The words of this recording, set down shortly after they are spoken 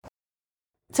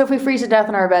So if we freeze to death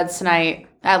in our beds tonight,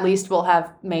 at least we'll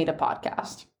have made a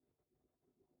podcast.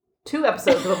 2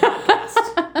 episodes of a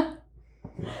podcast.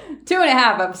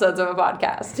 2.5 episodes of a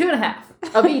podcast.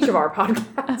 2.5 of each of our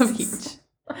podcasts. Of each.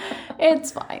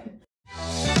 It's fine.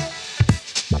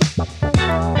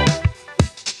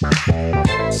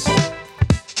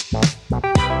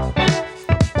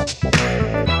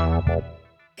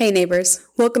 Hey neighbors,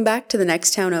 welcome back to The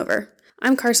Next Town Over.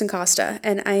 I'm Carson Costa,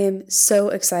 and I am so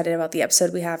excited about the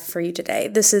episode we have for you today.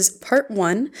 This is part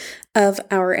 1 of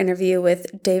our interview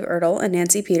with Dave Ertel and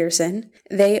Nancy Peterson.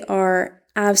 They are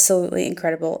absolutely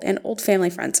incredible and old family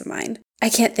friends of mine. I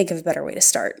can't think of a better way to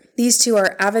start. These two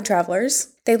are avid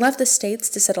travelers. They left the States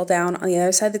to settle down on the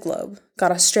other side of the globe,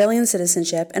 got Australian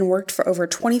citizenship, and worked for over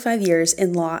 25 years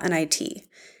in law and IT.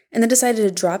 And then decided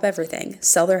to drop everything,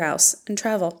 sell their house, and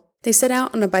travel. They set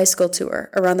out on a bicycle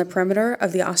tour around the perimeter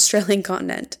of the Australian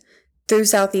continent, through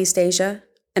Southeast Asia,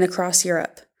 and across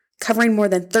Europe, covering more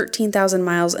than 13,000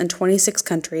 miles in 26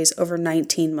 countries over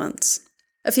 19 months.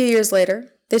 A few years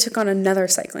later, they took on another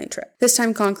cycling trip, this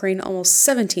time conquering almost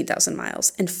 17,000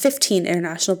 miles and 15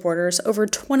 international borders over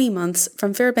 20 months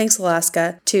from Fairbanks,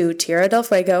 Alaska to Tierra del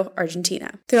Fuego,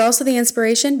 Argentina. They're also the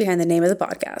inspiration behind the name of the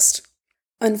podcast.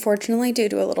 Unfortunately, due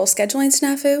to a little scheduling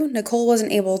snafu, Nicole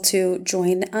wasn't able to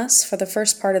join us for the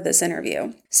first part of this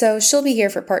interview, so she'll be here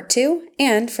for part 2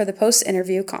 and for the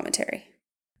post-interview commentary.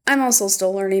 I'm also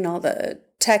still learning all the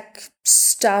tech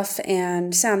stuff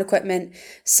and sound equipment,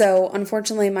 so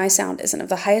unfortunately my sound isn't of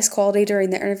the highest quality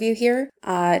during the interview here.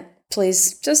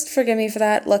 Please just forgive me for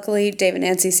that. Luckily, Dave and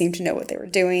Nancy seem to know what they were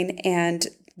doing, and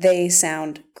they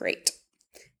sound great.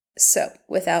 So,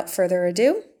 without further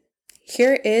ado,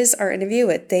 here is our interview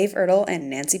with Dave Ertel and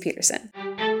Nancy Peterson.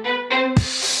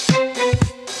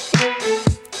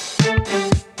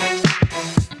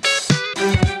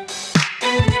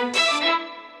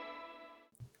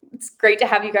 It's great to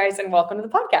have you guys and welcome to the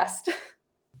podcast.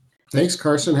 Thanks,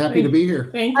 Carson. Happy to be here.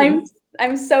 Thank you.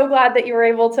 I'm so glad that you were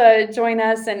able to join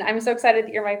us, and I'm so excited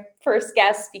that you're my first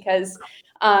guest because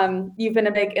you've been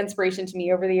a big inspiration to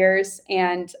me over the years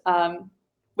and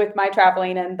with my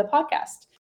traveling and the podcast.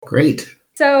 Great.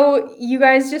 So you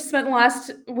guys just spent the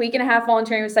last week and a half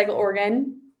volunteering with Cycle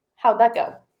Oregon. How'd that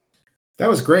go? That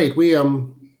was great. We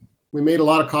made a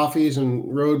lot of coffees and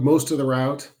rode most of the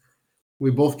route. We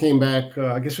both came back.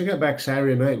 I guess we got back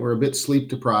Saturday night. We're a bit sleep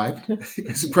deprived. We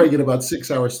probably get about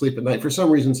 6 hours sleep at night. For some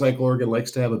reason, Cycle Oregon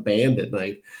likes to have a band at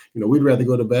night. You know, we'd rather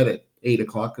go to bed at 8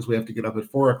 o'clock because we have to get up at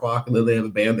 4 o'clock, and then they have a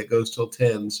band that goes till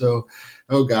 10. So,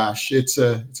 oh gosh, it's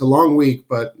a long week,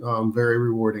 but very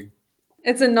rewarding.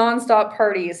 It's a nonstop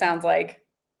party, it sounds like.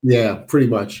 Yeah, pretty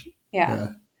much. Yeah.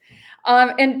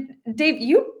 And Dave,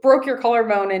 you broke your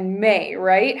collarbone in May,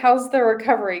 right? How's the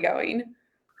recovery going?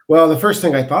 Well, the first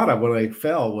thing I thought of when I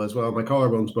fell was, well, my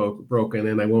collarbone's broken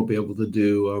and I won't be able to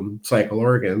do Cycle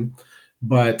Oregon.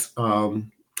 But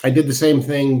I did the same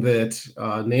thing that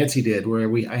Nancy did,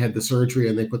 where I had the surgery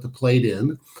and they put the plate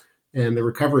in, and the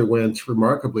recovery went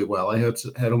remarkably well. I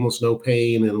had almost no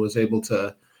pain and was able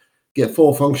to get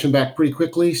full function back pretty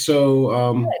quickly. So,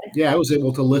 I was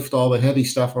able to lift all the heavy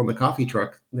stuff on the coffee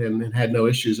truck and had no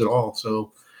issues at all.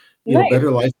 So, Nice.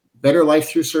 better life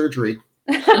through surgery.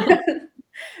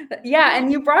 Yeah,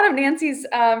 and you brought up Nancy's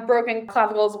broken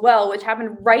clavicle as well, which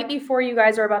happened right before you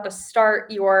guys were about to start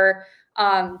your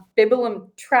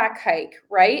Bibbulum track hike,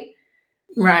 right?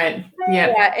 Right. Yeah.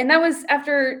 Yeah, and that was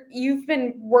after you've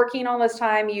been working all this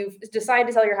time. You've decided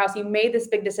to sell your house. You made this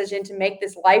big decision to make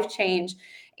this life change,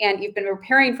 and you've been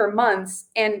preparing for months,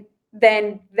 and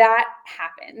then that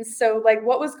happens. So, like,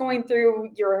 what was going through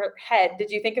your head?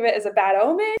 Did you think of it as a bad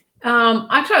omen?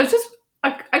 Actually,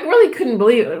 I really couldn't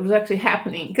believe it was actually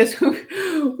happening because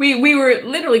we were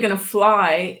literally going to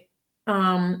fly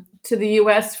to the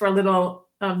U.S. for a little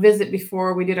visit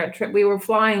before we did our trip. We were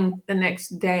flying the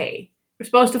next day. We're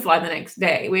supposed to fly the next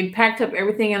day. We'd packed up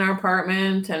everything in our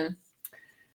apartment and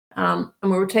we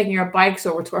were taking our bikes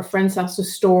over to our friend's house to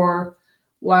store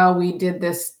while we did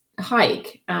this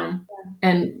hike.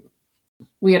 And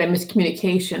we had a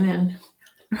miscommunication and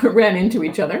ran into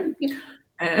each other.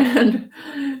 And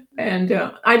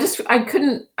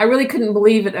I really couldn't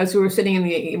believe it as we were sitting in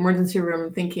the emergency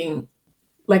room thinking,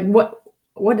 like,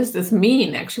 what does this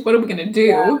mean? Actually, what are we going to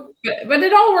do? Yeah. But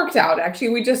it all worked out.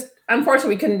 Actually,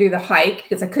 unfortunately, we couldn't do the hike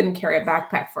because I couldn't carry a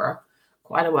backpack for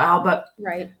quite a while, but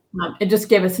right. It just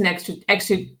gave us an extra,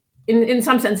 in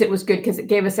some sense, it was good because it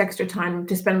gave us extra time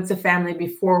to spend with the family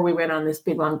before we went on this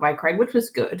big long bike ride, which was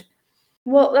good.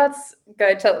 Well, that's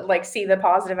good to like see the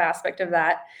positive aspect of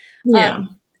that. Yeah.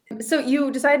 So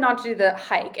you decided not to do the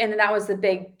hike, and that was the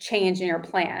big change in your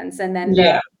plans. And then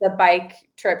Yeah. the bike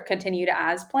trip continued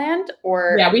as planned,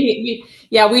 or Yeah,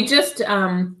 we just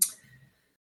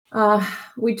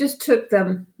took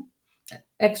the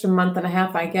extra month and a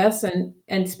half, I guess,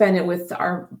 and spent it with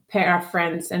our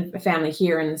friends and family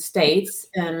here in the States,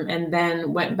 and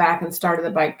then went back and started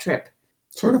the bike trip.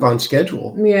 Sort of on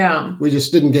schedule. Yeah. We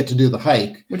just didn't get to do the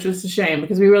hike, which was a shame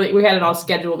because we had it all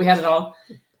scheduled. We had it all.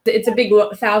 It's a big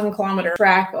 1,000-kilometer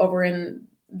track over in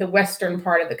the western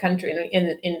part of the country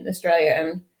in Australia,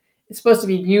 and it's supposed to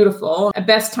be beautiful. The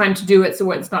best time to do it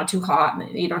so it's not too hot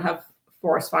and you don't have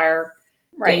forest fire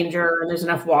danger, and there's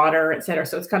enough water, etc.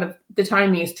 So it's kind of, the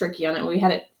timing is tricky on it. We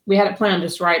had it planned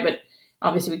just right, but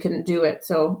obviously we couldn't do it.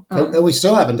 So and we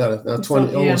still haven't done it.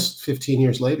 Almost 15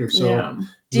 years later. So yeah.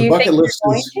 Do you think you're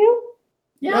going to?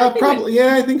 Yeah, probably.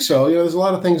 Yeah, I think so. There's a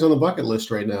lot of things on the bucket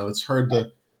list right now. It's hard to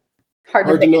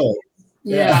know.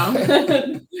 Yeah.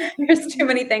 There's too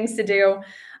many things to do.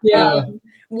 Yeah.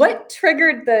 What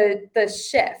triggered the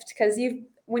shift? Because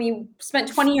when you spent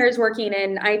 20 years working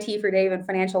in IT for Dave and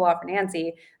financial law for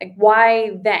Nancy, like,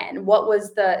 why then? What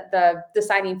was the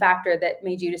deciding factor that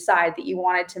made you decide that you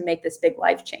wanted to make this big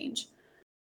life change?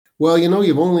 Well,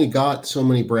 you've only got so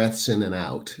many breaths in and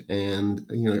out, and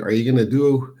are you going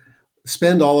to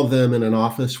spend all of them in an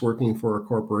office working for a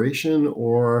corporation,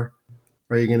 or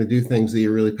are you going to do things that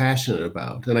you're really passionate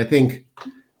about? And I think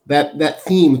that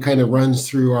theme kind of runs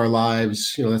through our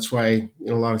lives. That's why,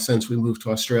 in a lot of sense, we moved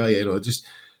to Australia.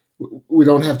 We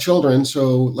don't have children,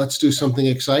 so let's do something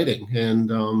exciting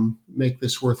and make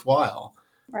this worthwhile.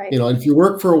 Right. And if you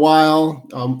work for a while,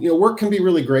 work can be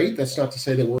really great. That's not to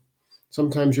say that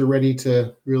sometimes you're ready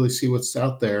to really see what's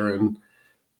out there,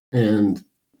 and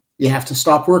you have to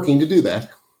stop working to do that.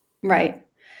 Right.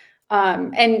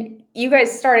 And you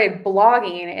guys started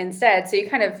blogging instead. So you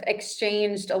kind of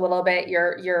exchanged a little bit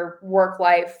your work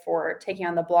life for taking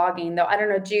on the blogging, though. I don't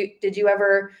know. Did you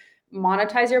ever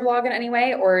monetize your blog in any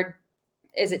way, or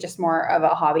is it just more of a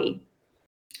hobby?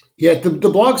 Yeah, the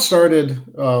blog started,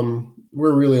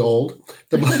 we're really old.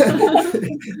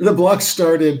 The blog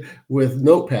started with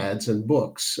notepads and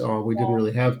books. We didn't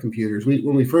really have computers.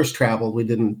 When we first traveled,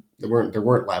 there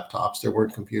weren't laptops, there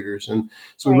weren't computers. And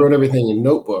so we wrote everything in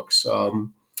notebooks.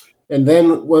 And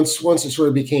then once it sort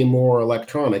of became more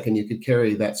electronic and you could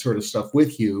carry that sort of stuff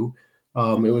with you,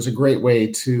 it was a great way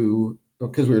to,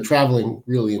 because we were traveling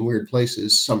really in weird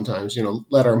places sometimes,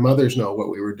 let our mothers know what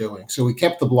we were doing. So we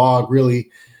kept the blog really,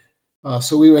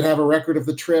 so we would have a record of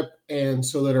the trip, and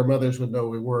so that our mothers would know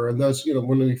we were. And those,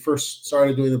 when we first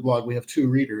started doing the blog, we have two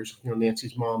readers,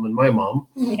 Nancy's mom and my mom.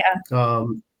 Yeah.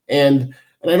 And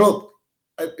I don't,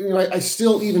 I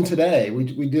still, even today,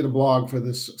 we did a blog for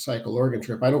this Cycle Oregon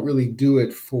trip. I don't really do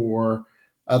it for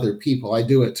other people. I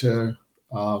do it to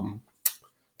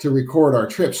record our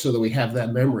trips so that we have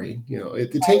that memory.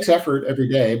 It takes effort every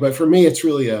day, but for me, it's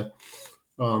really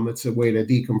it's a way to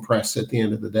decompress at the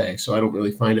end of the day. So I don't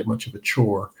really find it much of a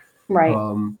chore. Right.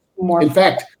 In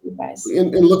fact,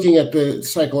 in looking at the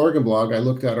Cycle Oregon blog, I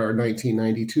looked at our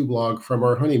 1992 blog from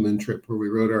our honeymoon trip where we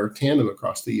rode our tandem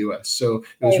across the U.S. So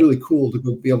it was really cool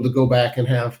to be able to go back and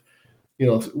have,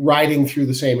 riding through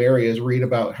the same areas, read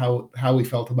about how we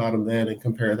felt about them then and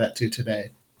compare that to today.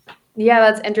 Yeah,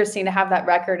 that's interesting to have that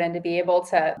record and to be able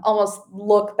to almost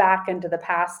look back into the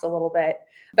past a little bit.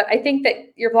 But I think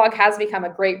that your blog has become a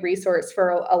great resource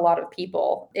for a lot of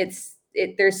people.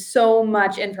 There's so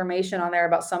much information on there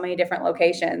about so many different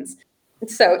locations.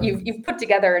 So you've put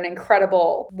together an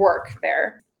incredible work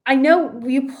there. I know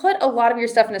you put a lot of your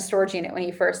stuff in a storage unit when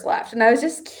you first left. And I was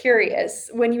just curious,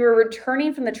 when you were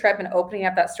returning from the trip and opening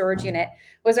up that storage unit,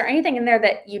 was there anything in there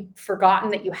that you'd forgotten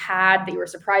that you had, that you were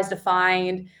surprised to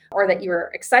find, or that you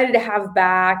were excited to have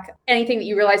back? Anything that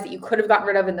you realized that you could have gotten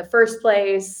rid of in the first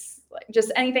place?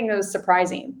 Just anything that was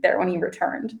surprising there when you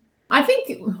returned? I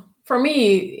think for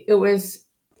me, it was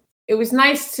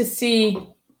nice to see.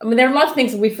 I mean, there are lots of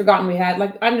things that we've forgotten we had.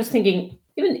 Like, I'm just thinking,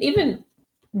 even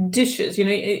dishes,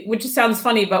 which sounds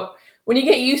funny, but when you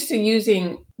get used to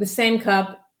using the same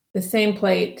cup, the same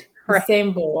plate, the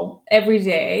same bowl every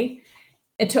day,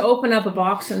 and to open up a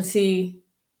box and see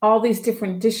all these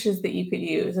different dishes that you could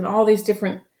use and all these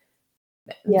different,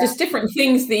 just different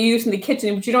things that you use in the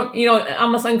kitchen, but you don't,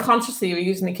 almost unconsciously you're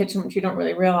using the kitchen, which you don't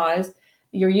really realize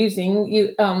you're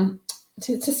using.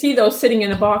 To see those sitting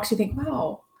in a box, you think,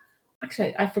 wow,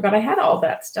 actually, I forgot I had all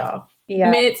that stuff. Yeah.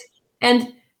 I mean,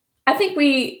 and I think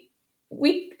we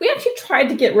actually tried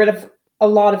to get rid of a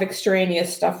lot of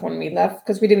extraneous stuff when we left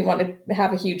because we didn't want to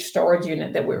have a huge storage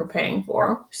unit that we were paying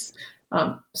for.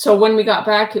 So when we got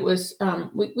back, it was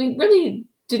we really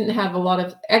didn't have a lot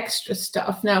of extra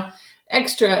stuff. Now,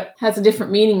 extra has a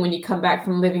different meaning when you come back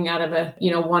from living out of a,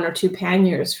 1 or 2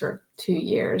 panniers for 2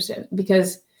 years,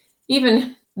 because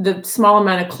even the small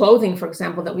amount of clothing, for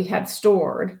example, that we had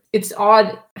stored, it's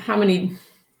odd how many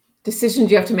decisions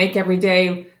you have to make every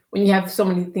day when you have so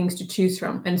many things to choose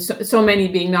from, and so many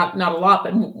being not a lot,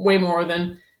 but way more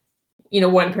than,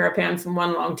 one pair of pants and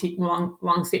one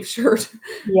long sleeve shirt.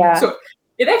 Yeah. So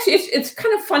it actually, it's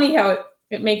kind of funny how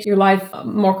it makes your life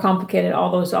more complicated,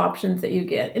 all those options that you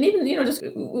get. And even, just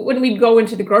when we go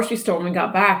into the grocery store when we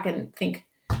got back and think,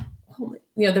 oh,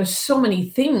 there's so many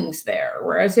things there.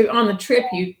 Whereas on the trip,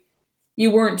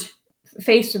 you weren't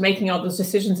faced with making all those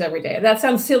decisions every day. That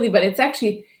sounds silly, but it's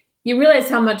actually, you realize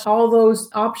how much all those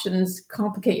options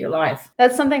complicate your life.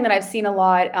 That's something that I've seen a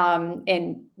lot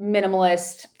in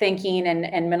minimalist thinking and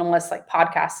minimalist like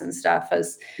podcasts and stuff,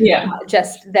 is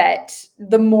just that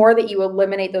the more that you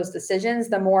eliminate those decisions,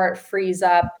 the more it frees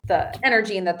up the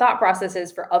energy and the thought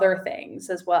processes for other things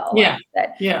as well. Yeah.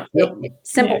 It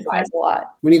simplifies a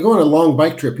lot. When you go on a long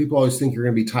bike trip, people always think you're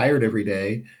going to be tired every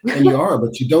day, and you are,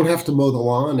 but you don't have to mow the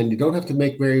lawn, and you don't have to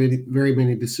make very, very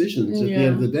many decisions at the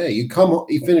end of the day. You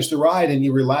finish the ride and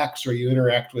you relax, or you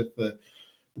interact with the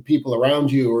people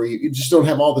around you, or you just don't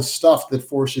have all the stuff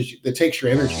that takes your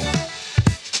energy.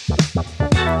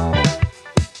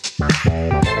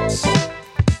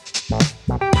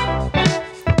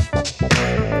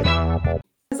 I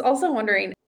was also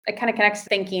wondering, it kind of connects to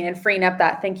thinking and freeing up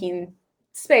that thinking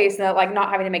space, and that, like, not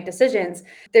having to make decisions.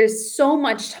 There's so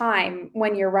much time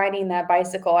when you're riding that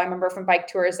bicycle. I remember from bike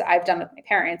tours that I've done with my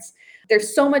parents,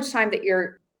 there's so much time that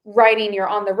you're riding, you're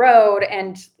on the road,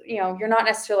 and you're not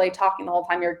necessarily talking the whole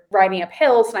time. You're riding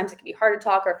uphill. Sometimes it can be hard to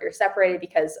talk, or if you're separated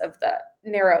because of the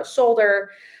narrow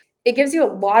shoulder. It gives you a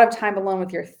lot of time alone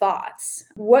with your thoughts.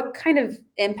 What kind of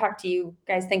impact do you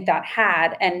guys think that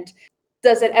had? And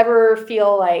does it ever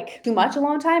feel like too much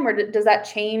alone time, or does that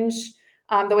change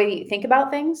the way that you think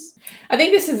about things? I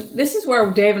think this is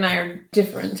where Dave and I are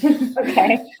different.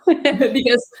 Okay.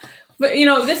 But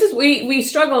this is, we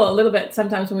struggle a little bit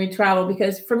sometimes when we travel,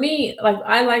 because for me, like,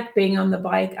 I like being on the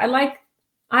bike.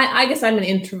 I guess I'm an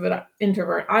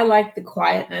introvert. I like the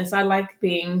quietness. I like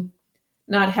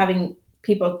not having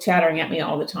people chattering at me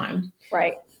all the time.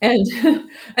 Right. And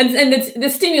it's the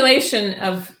stimulation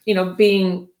of,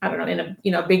 being, I don't know,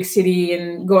 in a big city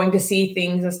and going to see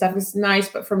things and stuff is nice.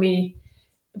 But for me,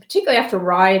 particularly after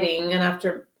riding, and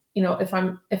after, if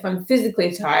I'm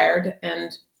physically tired,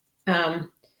 and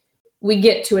we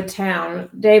get to a town,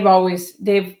 Dave,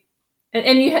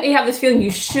 and you have this feeling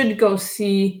you should go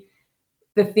see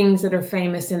the things that are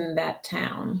famous in that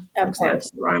town. Of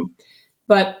course. Right?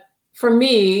 But for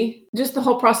me, just the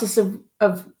whole process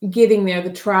of getting there,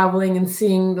 the traveling and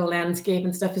seeing the landscape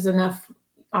and stuff is enough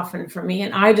often for me.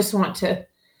 And I just want to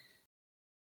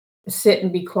sit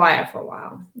and be quiet for a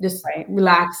while, just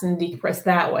relax and decompress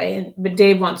that way. But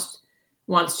Dave wants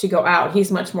to go out.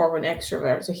 He's much more of an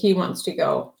extrovert, so he wants to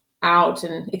go out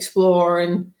and explore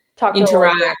and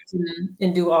interact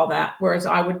and do all that. Whereas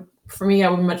I would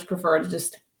much prefer to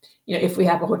just, if we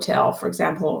have a hotel, for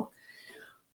example,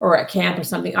 or at camp or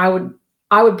something, I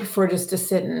would prefer just to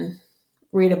sit and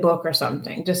read a book or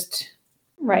something. Just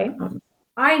right.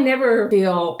 I never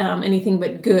feel anything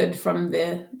but good from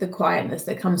the quietness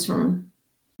that comes from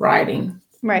riding.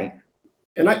 Right.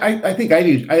 And I think I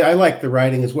do. I like the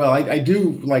riding as well. I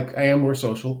do like, I am more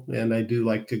social, and I do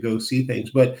like to go see things.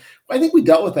 But I think we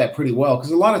dealt with that pretty well,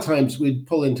 because a lot of times we'd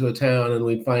pull into a town and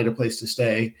we'd find a place to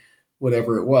stay,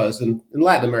 whatever it was. And in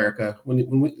Latin America,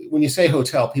 when you say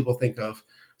hotel, people think of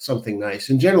something nice.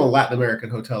 In general, Latin American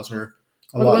hotels are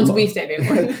the ones we stayed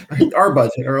in. Our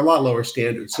budget are a lot lower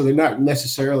standards, so they're not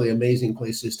necessarily amazing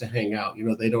places to hang out.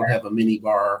 They don't have a mini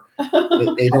bar.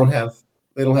 They don't have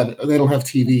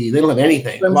TV. They don't have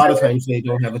anything. A lot of times they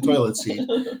don't have a toilet seat.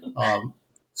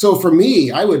 So for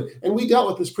me, and we dealt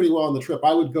with this pretty well on the trip.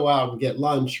 I would go out and get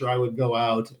lunch, or I would go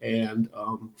out and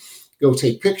go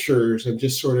take pictures and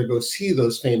just sort of go see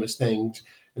those famous things.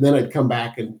 And then I'd come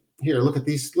back and, here, look at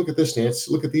this dance,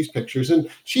 look at these pictures. And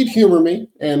she'd humor me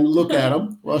and look at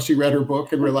them while she read her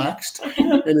book and relaxed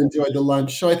and enjoyed the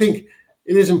lunch. So I think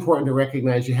it is important to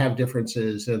recognize you have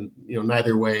differences, and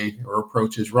neither way or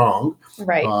approach is wrong.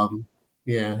 Right.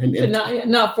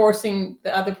 And not forcing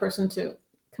the other person to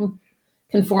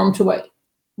conform to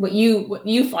what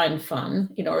you find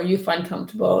fun, or you find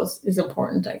comfortable is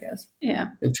important, I guess. Yeah.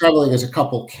 And traveling as a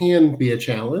couple can be a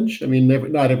challenge. I mean,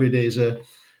 not every day is a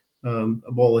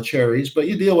bowl of cherries, but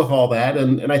you deal with all that.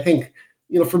 And I think,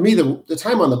 for me, the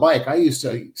time on the bike, I used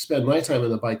to spend my time on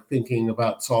the bike thinking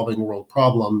about solving world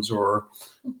problems, or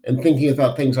and thinking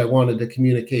about things I wanted to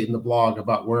communicate in the blog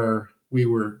about where we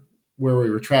were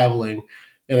traveling.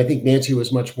 And I think Nancy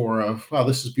was much more of, wow,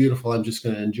 this is beautiful. I'm just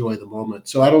going to enjoy the moment.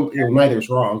 So I don't, neither's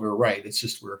wrong or right. It's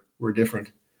just we're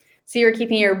different. So you're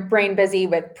keeping your brain busy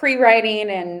with pre-writing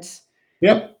and.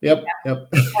 Yep. You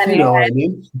know what I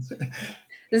mean?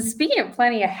 Speaking of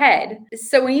planning ahead,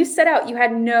 so when you set out, you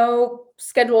had no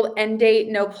scheduled end date,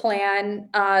 no plan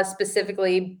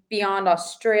specifically beyond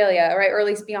Australia, right? Or at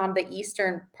least beyond the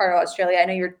eastern part of Australia. I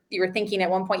know you were thinking at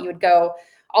one point you would go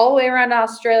all the way around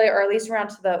Australia, or at least around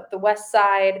to the west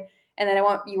side. And then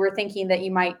you were thinking that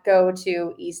you might go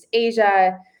to East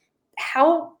Asia.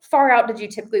 How far out did you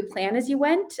typically plan as you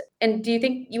went? And do you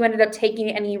think you ended up taking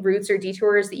any routes or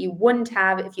detours that you wouldn't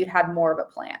have if you'd had more of a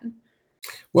plan?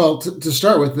 Well, to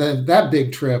start with, that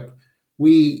big trip,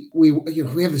 we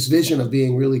have this vision of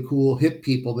being really cool, hip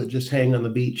people that just hang on the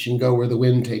beach and go where the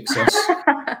wind takes us.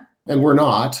 And we're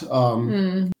not.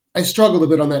 I struggled a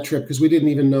bit on that trip because we didn't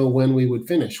even know when we would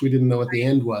finish. We didn't know what the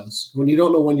end was. When you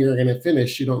don't know when you're going to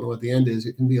finish, you don't know what the end is.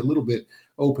 It can be a little bit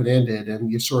open-ended and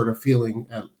you're sort of feeling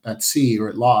at sea or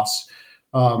at loss.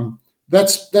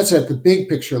 That's at the big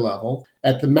picture level.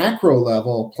 At the macro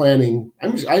level, planning,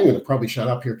 I'm going to probably shut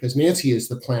up here because Nancy is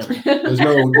the planner. There's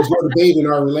no debate in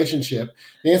our relationship.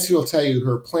 Nancy will tell you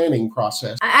her planning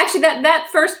process. Actually, that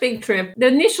first big trip, the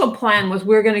initial plan was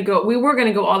we were going to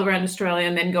go all around Australia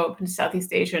and then go up into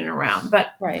Southeast Asia and around.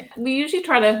 But we usually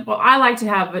I like to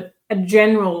have a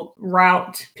general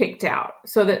route picked out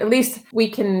so that at least we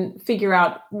can figure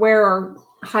out where are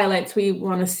highlights we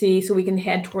want to see so we can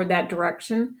head toward that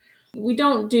direction. We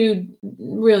don't do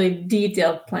really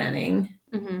detailed planning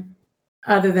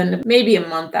other than maybe a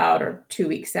month out or 2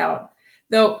 weeks out.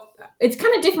 Though it's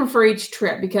kind of different for each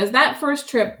trip because that first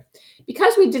trip,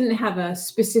 because we didn't have a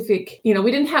specific,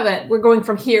 we're going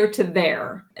from here to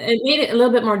there. It made it a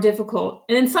little bit more difficult.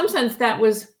 And in some sense that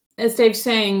was, as Dave's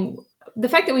saying, the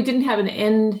fact that we didn't have an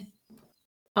end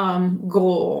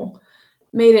goal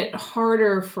made it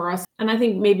harder for us. And I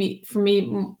think maybe for me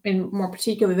in more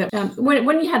particular that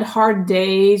when you had hard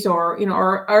days or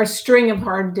a string of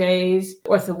hard days,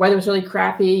 or if the weather was really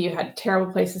crappy, you had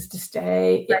terrible places to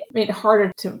stay, it made it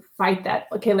harder to fight that,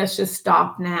 okay, let's just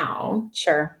stop now.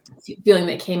 Sure. Feeling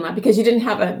that came up because you didn't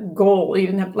have a goal. You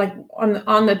didn't have, like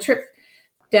on the trip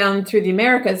down through the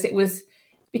Americas, it was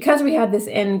because we had this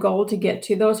end goal to get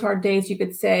to. Those hard days, you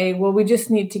could say, well, we just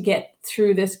need to get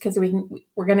through this because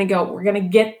we're going to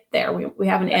get there. We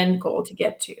have an end goal to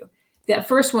get to. That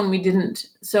first one, we didn't.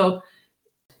 So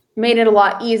made it a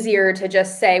lot easier to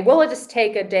just say, well, let's just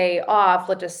take a day off.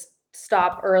 Let's just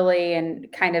stop early, and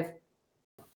kind of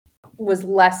was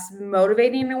less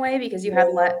motivating in a way because you had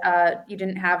you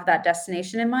didn't have that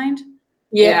destination in mind.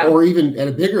 Yeah. Or even at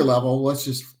a bigger level, let's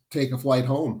just take a flight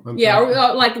home.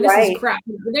 This is crap.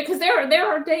 Because there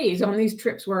are days on these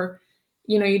trips where,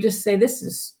 you just say, this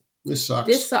sucks.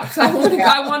 This sucks. I want to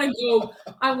go.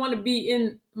 I want to be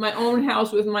in my own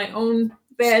house with my own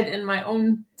bed and my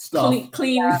own stuff.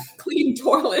 Clean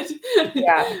toilet.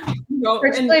 Yeah.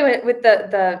 Particularly with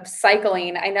the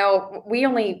cycling. I know we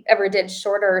only ever did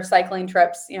shorter cycling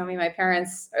trips. Me and my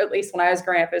parents, or at least when I was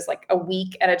growing up, it was like a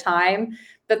week at a time.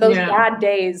 But those bad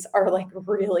days are like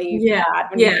really bad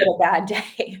when you get a bad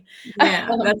day. Yeah.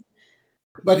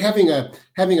 But having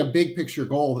a big picture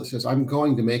goal that says I'm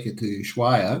going to make it to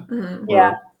Ushuaia,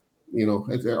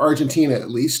 Argentina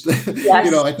at least.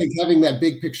 Yes. I think having that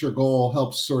big picture goal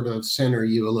helps sort of center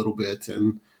you a little bit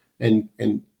and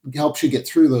helps you get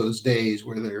through those days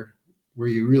where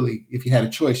you really, if you had a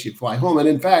choice, you'd fly home. And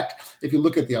in fact, if you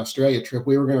look at the Australia trip,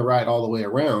 we were going to ride all the way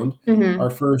around. Our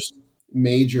first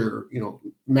major,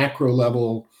 macro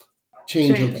level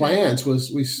change of plans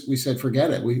was we said,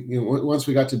 forget it. We, once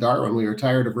we got to Darwin, we were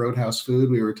tired of roadhouse food.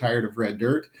 We were tired of red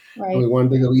dirt. Right. We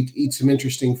wanted to go eat some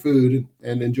interesting food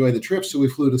and enjoy the trip. So we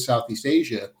flew to Southeast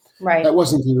Asia. Right. That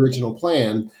wasn't the original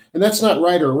plan. And that's not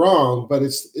right or wrong, but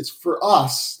it's for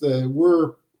us,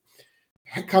 we're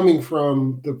coming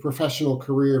from the professional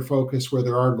career focus where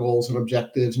there are goals and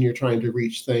objectives and you're trying to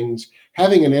reach things,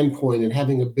 having an endpoint and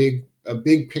having a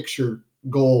big picture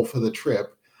goal for the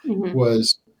trip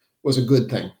was a good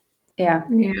thing. Yeah.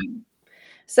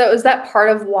 So is that part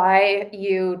of why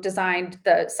you designed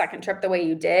the second trip the way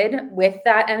you did with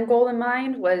that end goal in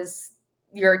mind? Was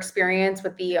your experience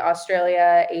with the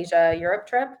Australia, Asia, Europe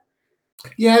trip?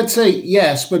 Yeah, I'd say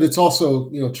yes, but it's also,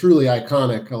 truly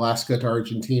iconic. Alaska to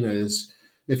Argentina is,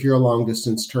 if you're a long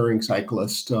distance touring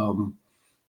cyclist,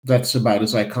 that's about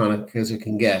as iconic as it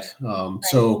can get.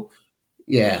 So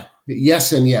yeah,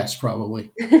 yes and yes,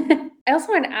 probably. I also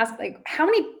wanted to ask, like, how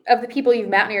many of the people you've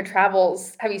met on your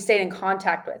travels have you stayed in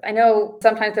contact with? I know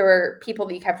sometimes there were people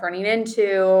that you kept running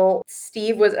into.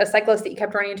 Steve was a cyclist that you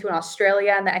kept running into in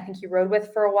Australia and that I think you rode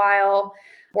with for a while.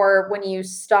 Or when you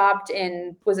stopped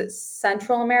in, was it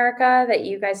Central America that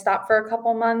you guys stopped for a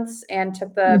couple months and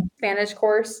took the Spanish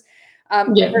course?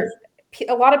 Yeah. Are there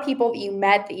a lot of people that you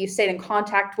met that you stayed in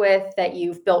contact with, that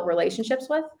you've built relationships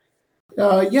with?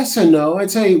 Yes and no.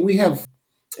 I'd say we have.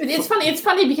 It's funny. It's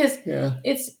funny because Yeah.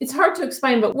 it's hard to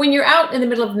explain, but when you're out in the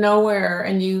middle of nowhere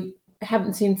and you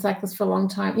haven't seen cyclists for a long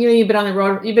time, you've been on the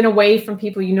road, you've been away from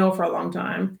people for a long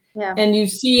time, and you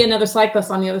see another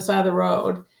cyclist on the other side of the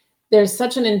road. There's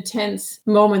such an intense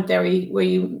moment there where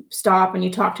you stop and you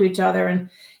talk to each other,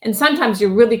 and sometimes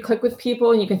you really click with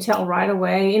people and you can tell right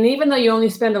away. And even though you only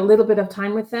spend a little bit of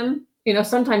time with them,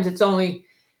 sometimes it's only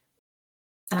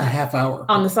A half hour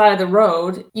on the side of the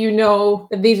road,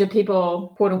 that these are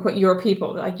people, quote unquote, your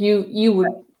people. Like you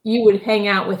would hang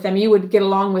out with them, you would get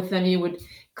along with them, you would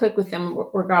click with them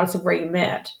regardless of where you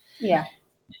met. Yeah.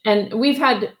 And we've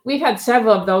had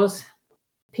several of those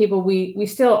people we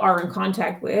still are in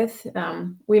contact with.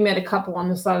 We met a couple on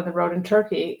the side of the road in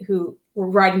Turkey who were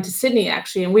riding to Sydney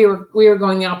actually, and we were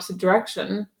going the opposite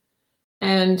direction,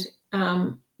 and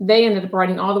they ended up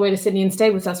riding all the way to Sydney and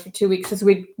stayed with us for 2 weeks because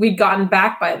we'd gotten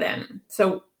back by then.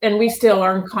 So, and we still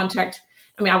are in contact.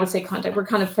 I mean, I would say contact. We're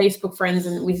kind of Facebook friends,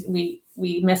 and we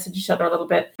message each other a little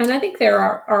bit. And I think there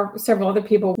are several other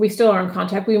people we still are in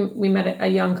contact. We met a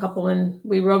young couple and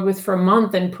we rode with for a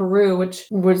month in Peru, which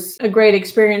was a great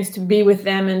experience to be with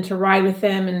them and to ride with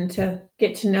them and to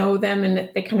get to know them,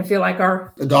 and they kind of feel like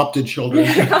our adopted children.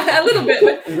 A little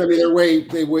bit. I mean,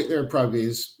 they're probably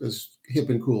as hip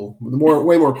and cool,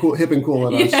 way more cool, hip and cool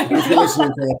than us. If you're listening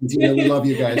to Argentina, we love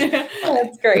you guys.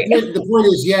 That's great. The point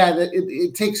is, that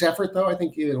it takes effort, though. I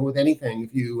think with anything,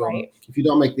 if you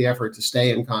don't make the effort to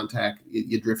stay in contact,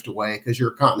 you drift away because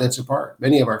you're continents apart.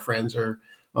 Many of our friends are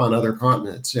on other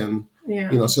continents, and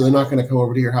so they're not going to come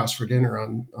over to your house for dinner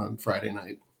on Friday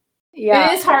night.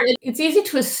 Yeah, it is hard. It's easy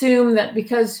to assume that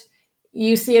because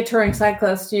you see a touring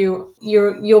cyclist,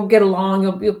 you'll get along,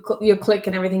 you'll click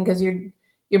and everything because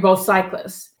you're both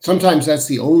cyclists. Sometimes that's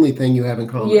the only thing you have in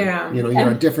common. Yeah. You're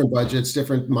on different budgets,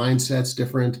 different mindsets,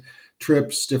 different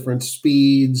trips, different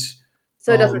speeds.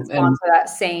 So it doesn't sponsor that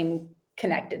same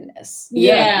connectedness.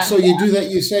 Yeah. So you do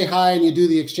that, you say hi and you do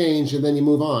the exchange and then you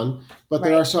move on. But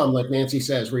there are some, like Nancy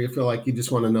says, where you feel like you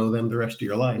just want to know them the rest of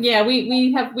your life. Yeah,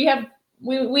 we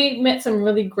met some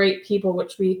really great people,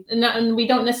 which we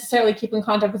don't necessarily keep in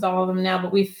contact with all of them now,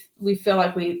 but we feel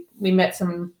like we met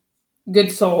some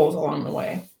good souls along the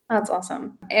way. That's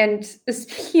awesome. And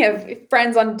speaking of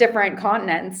friends on different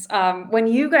continents, when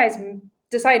you guys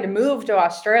decided to move to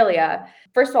Australia,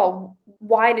 first of all,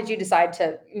 why did you decide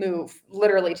to move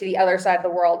literally to the other side of the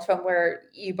world from where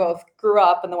you both grew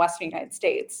up in the Western United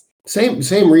States?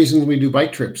 Same reasons we do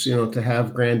bike trips, to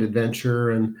have grand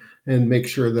adventure and make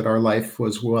sure that our life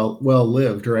was well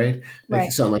lived, right? Make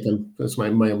it sound like that's my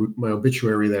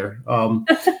obituary there.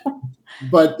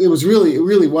 But it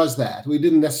really was that. We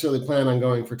didn't necessarily plan on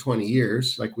going for 20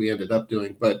 years like we ended up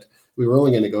doing, but we were only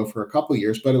going to go for a couple of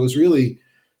years. But it was really,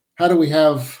 how do we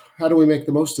make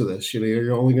the most of this?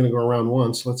 You're only going to go around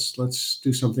once. Let's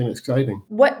do something exciting.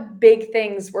 What big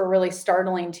things were really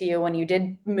startling to you when you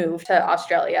did move to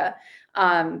Australia?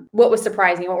 What was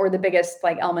surprising? What were the biggest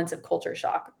elements of culture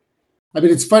shock? I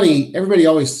mean, it's funny. Everybody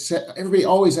always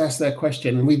asks that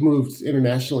question, and we've moved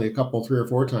internationally 3 or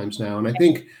 4 times now. And I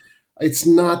think it's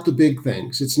not the big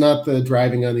things. It's not the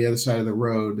driving on the other side of the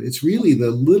road. It's really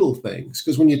the little things.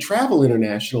 Because when you travel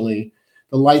internationally,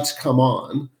 the lights come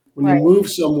on. When you move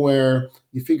somewhere,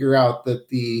 you figure out that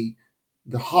the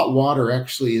hot water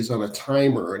actually is on a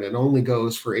timer and it only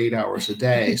goes for 8 hours a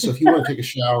day. So if you want to take a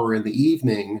shower in the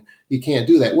evening, you can't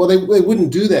do that. Well, they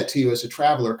wouldn't do that to you as a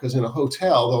traveler because in a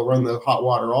hotel, they'll run the hot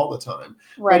water all the time.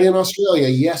 Right. But in Australia,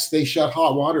 yes, they shut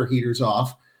hot water heaters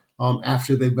off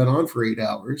after they've been on for 8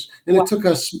 hours. And it took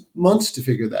us months to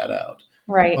figure that out.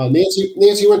 Right.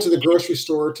 Nancy went to the grocery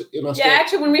store in Australia. Yeah,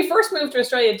 actually, when we first moved to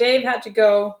Australia, Dave had to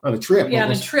go on a trip. Yeah,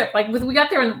 on a trip. We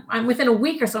got there and within a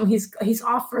week or something, he's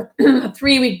off for a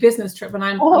 3-week business trip, and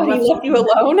I'm he left you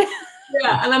alone.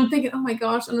 Yeah, and I'm thinking, oh my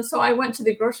gosh. And so I went to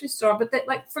the grocery store, but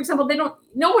for example,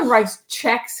 no one writes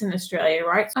checks in Australia,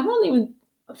 right? I don't even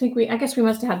think I guess we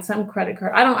must have had some credit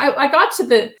card. I got to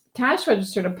the cash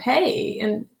register to pay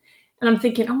and I'm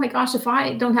thinking, oh my gosh, if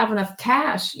I don't have enough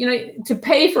cash, to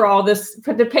pay for all this,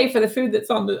 to pay for the food that's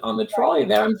on the trolley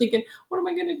there, I'm thinking, what am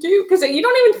I going to do? Because you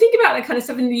don't even think about that kind of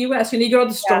stuff in the U.S. You go to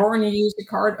the store and you use the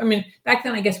card. I mean, back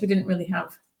then, I guess we didn't really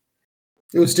have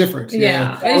It was different.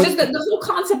 Yeah. It's just the whole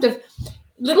concept of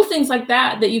little things like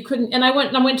that you couldn't. And I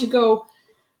went to go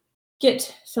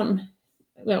get some,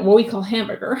 what we call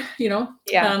hamburger,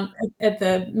 at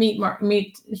the meat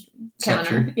counter.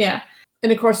 Section. Yeah.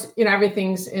 And of course,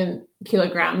 everything's in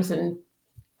kilograms. And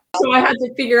so I had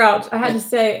to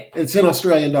say. It's in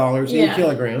Australian dollars, in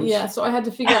kilograms. Yeah. So I had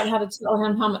to figure out how to tell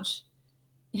him how much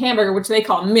hamburger, which they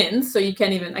call mince. So I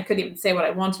couldn't even say what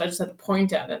I wanted. I just had to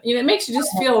point at it. It makes you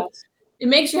just feel, it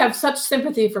makes you have such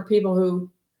sympathy for people who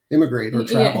immigrate or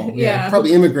travel.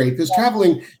 Probably immigrate, because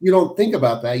traveling, you don't think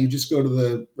about that. You just go to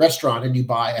the restaurant and you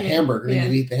buy a hamburger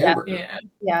and you eat the hamburger.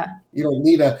 You don't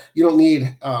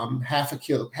need half a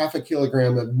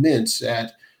kilogram of mince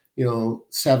at $7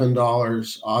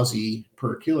 Aussie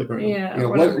per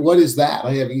kilogram. What is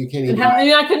that? You can't even.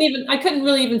 I couldn't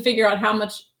really even figure out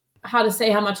how to say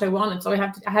how much I wanted. So I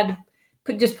had to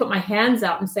put my hands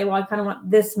out and say, well, I kind of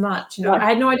want this much. I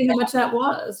had no idea how much that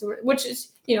was, which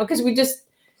is because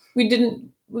we didn't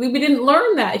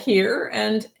learn that here,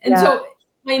 and so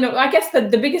I guess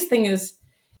the biggest thing is,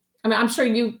 I'm sure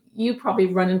you probably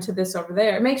run into this over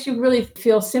there. It makes you really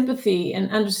feel sympathy and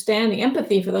understanding,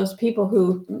 empathy for those people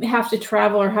who have to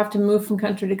travel or have to move from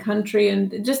country to country,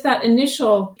 and just that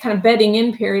initial kind of bedding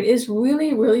in period is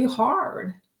really, really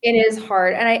hard. It is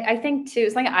hard. And I think too,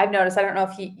 something I've noticed, I don't know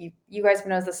if you guys have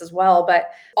noticed this as well,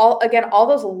 but all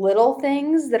those little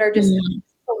things that are just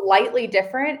slightly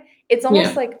different, it's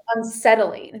almost like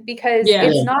unsettling, because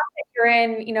it's not that you're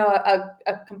in, a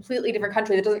completely different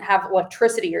country that doesn't have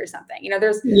electricity or something.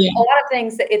 There's a lot of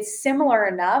things that it's similar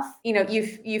enough,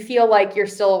 you feel like you're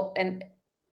still, and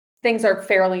things are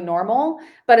fairly normal,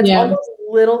 but it's all those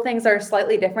little things that are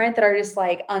slightly different that are just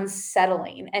like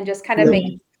unsettling and just kind of make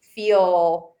you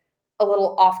feel a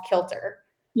little off kilter.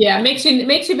 Yeah, it makes you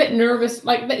a bit nervous.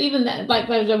 Like even that, like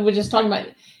we were just talking about,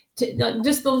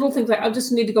 just the little things, like I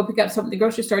just need to go pick up something at the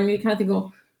grocery store, and you kind of think,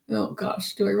 oh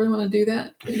gosh, do I really want to do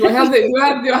that? Do I have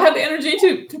the energy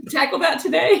to tackle that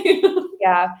today?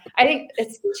 Yeah, I think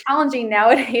it's challenging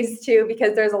nowadays too,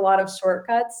 because there's a lot of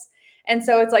shortcuts. And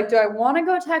so it's like, do I want to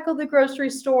go tackle the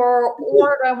grocery store,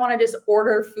 or do I want to just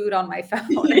order food on my phone?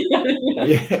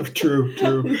 Yeah, true.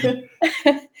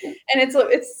 And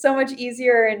it's so much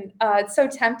easier, and it's so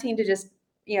tempting to just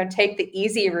take the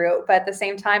easy route, but at the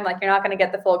same time, like, you're not going to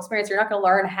get the full experience. You're not going to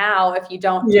learn how if you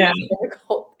don't do the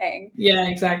difficult thing. Yeah,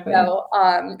 exactly. So,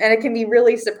 and it can be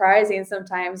really surprising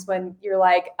sometimes when you're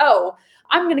like, oh,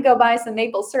 I'm going to go buy some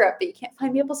maple syrup, but you can't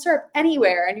find maple syrup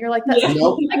anywhere. And you're like, that's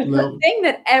the thing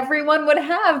that everyone would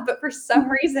have, but for some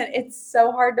reason, it's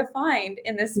so hard to find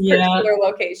in this particular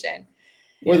location.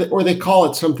 Or they call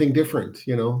it something different,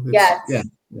 Yes.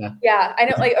 Yeah. I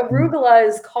know, like arugula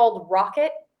is called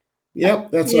rocket.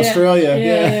 Yep, that's Australia.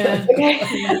 Yeah.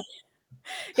 Okay.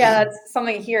 Yeah, that's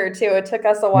something here too. It took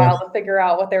us a while to figure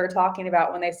out what they were talking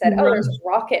about when they said, "Oh, there's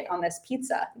rocket on this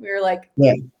pizza." We were like,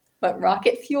 "What,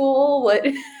 rocket fuel? What?"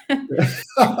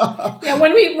 Yeah,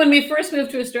 when we first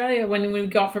moved to Australia, when we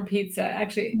got for pizza,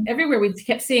 actually everywhere we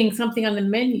kept seeing something on the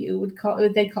menu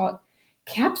they call it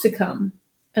capsicum,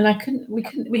 and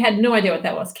we had no idea what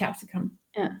that was, capsicum.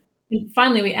 Yeah. And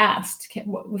finally, we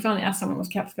finally asked someone what was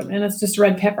capsicum, and it's just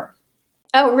red pepper.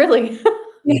 Oh, really?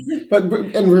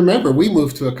 And remember, we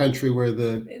moved to a country where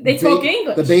they spoke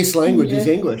English. The base language is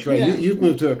English, right? Yeah. You've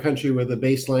moved to a country where the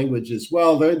base language is,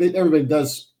 everybody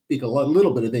does speak a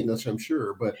little bit of English, I'm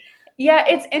sure, but yeah,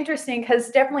 it's interesting because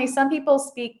definitely some people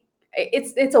speak.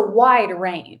 It's a wide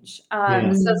range.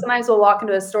 So sometimes we'll walk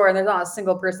into a store and there's not a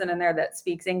single person in there that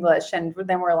speaks English, and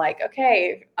then we're like,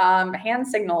 okay, hand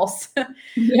signals.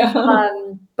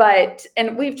 And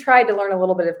we've tried to learn a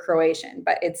little bit of Croatian,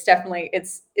 but it's definitely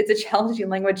it's a challenging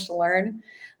language to learn.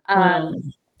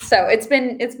 So it's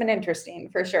been interesting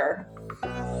for sure.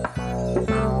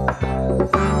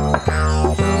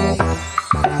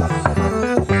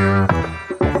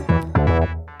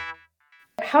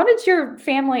 How did your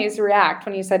families react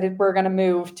when you said we're going to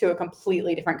move to a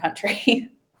completely different country?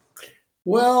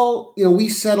 Well, we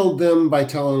settled them by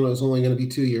telling them it was only going to be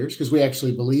 2 years, because we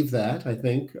actually believe that, I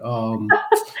think. And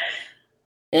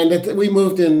we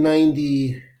moved in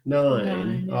 99.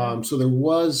 So there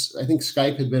was, I think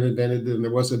Skype had been invented, and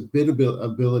there was a bit of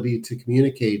ability to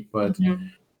communicate, but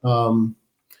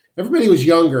everybody was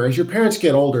younger. As your parents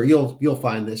get older, you'll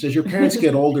find this. As your parents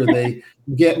get older, they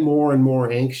get more and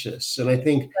more anxious. And I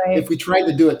think if we tried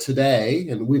to do it today,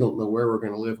 and we don't know where we're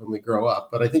going to live when we grow up,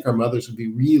 but I think our mothers would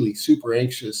be really super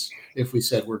anxious if we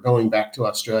said we're going back to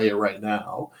Australia right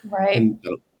now. Right. And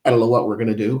I don't know what we're going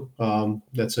to do.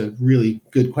 That's a really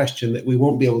good question that we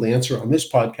won't be able to answer on this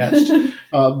podcast.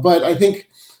 But I think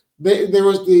there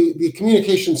was the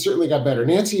communication certainly got better.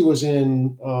 Nancy was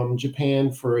in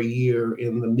Japan for a year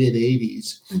in the mid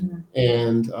 '80s,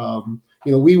 and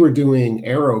we were doing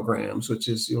aerograms, which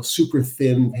is super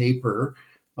thin paper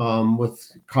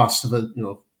with cost of it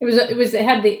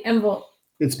had the envelope.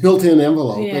 It's built-in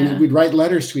envelope, and we'd write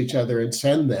letters to each other and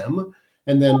send them.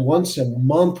 And then once a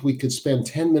month, we could spend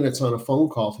 10 minutes on a phone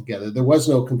call together. There was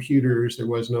no computers, there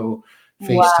was no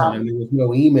FaceTime, there was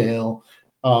no email.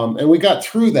 And we got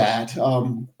through that.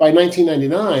 By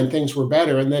 1999, things were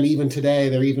better. And then even today,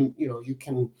 they're even, you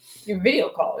can video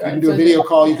call, right? You can do a video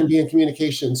call, you can be in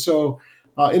communication. So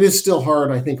it is still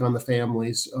hard, I think, on the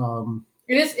families.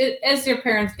 It is, as your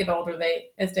parents get older,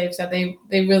 as Dave said, they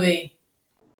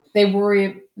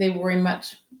worry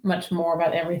much more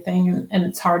about everything, and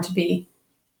it's hard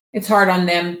on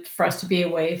them, for us to be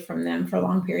away from them for a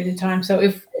long period of time. So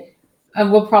if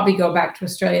we'll probably go back to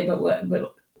Australia, but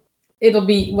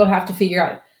we'll have to figure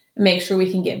out, make sure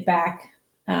we can get back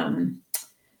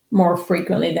more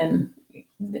frequently than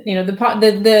the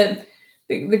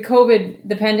COVID,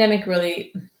 the pandemic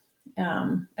really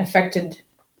affected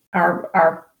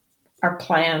our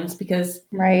plans, because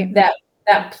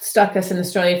that stuck us in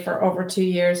Australia for over 2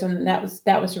 years, and that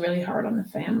was really hard on the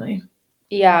family.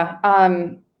 Yeah.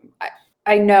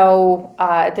 I know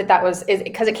that was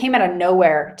because it came out of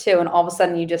nowhere too, and all of a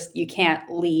sudden you can't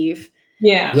leave.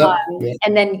 Yeah.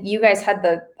 And then you guys had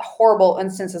the horrible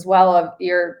instance as well of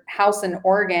your house in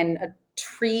Oregon, a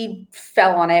tree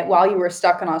fell on it while you were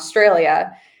stuck in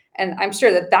Australia, and I'm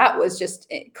sure that was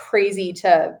just crazy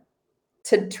to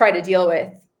try to deal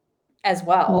with as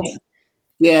well.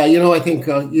 Yeah, I think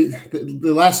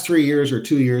the last 3 years or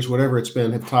 2 years, whatever it's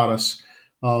been, have taught us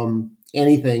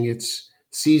anything. It's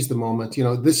seize the moment.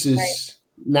 This is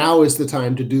now is the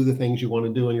time to do the things you want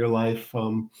to do in your life.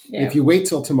 If you wait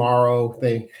till tomorrow,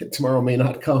 tomorrow may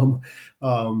not come.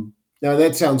 Now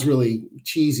that sounds really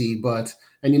cheesy,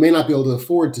 and you may not be able to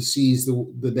afford to seize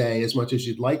the day as much as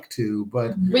you'd like to,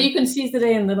 but you can seize the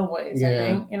day in little ways.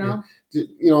 I think,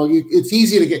 it's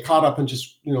easy to get caught up in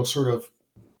just sort of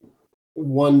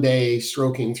one day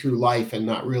stroking through life and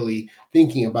not really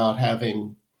thinking about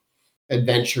having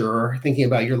adventure or thinking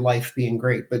about your life being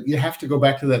great. But you have to go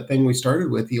back to that thing we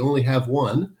started with. You only have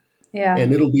one,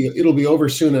 and it'll be over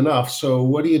soon enough. So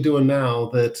what are you doing now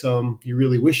that you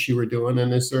really wish you were doing,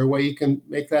 and is there a way you can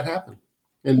make that happen?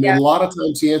 And a lot of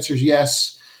times the answer is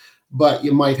yes, but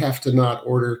you might have to not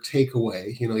order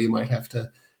takeaway. You might have to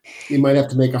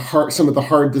make some of the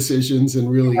hard decisions and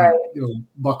really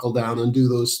buckle down and do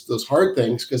those hard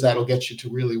things, because that'll get you to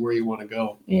really where you want to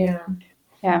go.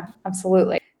 Yeah,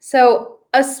 absolutely. So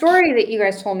a story that you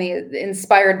guys told me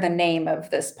inspired the name of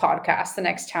this podcast, The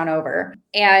Next Town Over.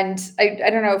 And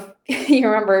I don't know if you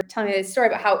remember telling me this story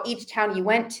about how each town you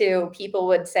went to, people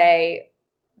would say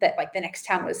that like the next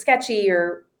town was sketchy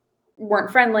or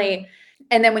weren't friendly.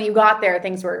 And then when you got there,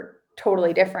 things were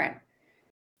totally different.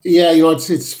 Yeah,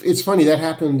 it's funny. That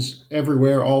happens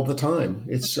everywhere all the time.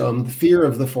 It's the fear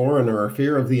of the foreigner, or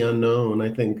fear of the unknown, I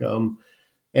think.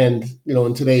 And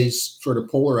in today's sort of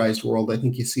polarized world, I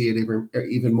think you see it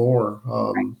even more.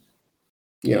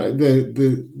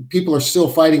 The people are still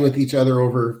fighting with each other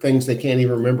over things they can't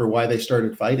even remember why they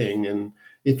started fighting. And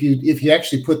if you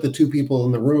actually put the two people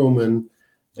in the room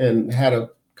and had a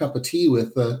cup of tea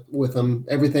with them,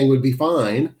 everything would be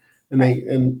fine,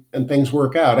 and things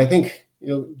work out. I think.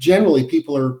 Generally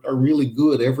people are really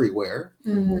good everywhere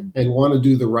and want to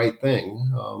do the right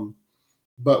thing.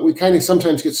 But we kind of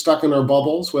sometimes get stuck in our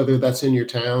bubbles, whether that's in your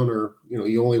town or,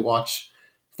 you only watch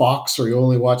Fox or you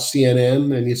only watch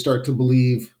CNN, and you start to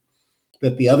believe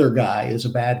that the other guy is a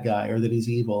bad guy or that he's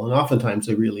evil. And oftentimes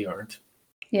they really aren't.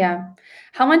 Yeah.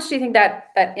 How much do you think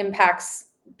that impacts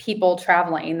people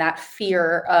traveling, that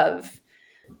fear of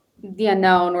the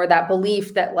unknown, or that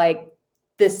belief that like,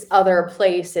 this other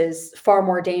place is far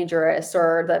more dangerous,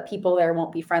 or the people there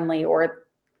won't be friendly? Or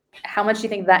how much do you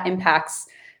think that impacts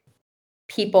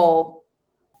people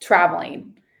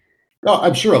traveling? Oh,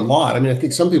 I'm sure a lot. I mean, I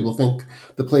think some people think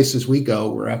the places we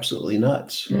go were absolutely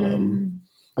nuts. And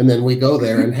then we go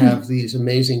there and have these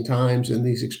amazing times and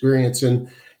these experiences. And,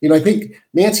 I think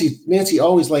Nancy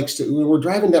always likes to, when we're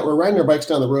riding our bikes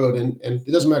down the road, and it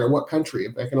doesn't matter what country,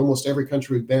 back in almost every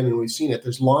country we've been and we've seen it,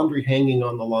 there's laundry hanging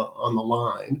on the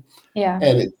line. Yeah.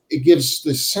 And it gives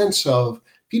this sense of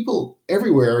people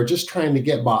everywhere are just trying to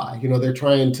get by. They're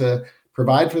trying to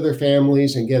provide for their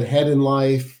families and get ahead in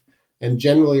life, and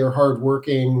generally are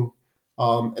hardworking.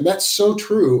 And that's so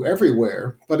true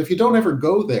everywhere. But if you don't ever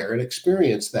go there and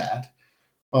experience that,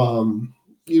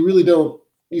 you really don't.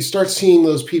 You start seeing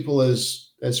those people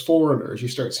as foreigners. You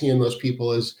start seeing those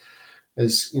people as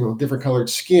as different colored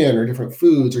skin or different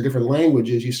foods or different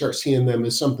languages, you start seeing them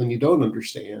as something you don't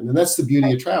understand. And that's the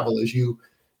beauty of travel, is you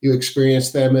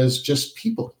experience them as just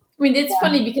people. I mean, it's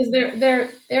funny because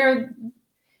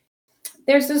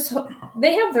there's this,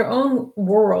 they have their own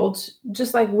worlds,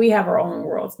 just like we have our own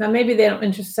worlds. Now, maybe they don't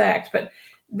intersect, but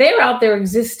they're out there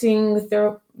existing with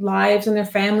their lives and their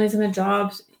families and their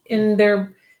jobs and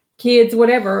their kids,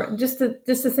 whatever, just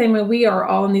the same way we are,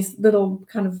 all in these little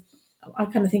I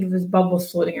kind of think of it as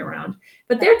bubbles floating around.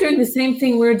 But they're doing the same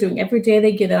thing we're doing. Every day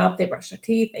they get up, they brush their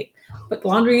teeth, they put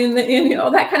laundry in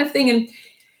that kind of thing. And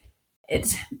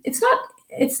it's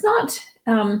not.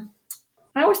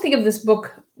 I always think of this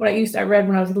book, I read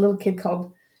when I was a little kid,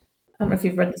 called, I don't know if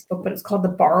you've read this book, but it's called The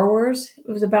Borrowers.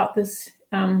 It was about this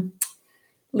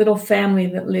little family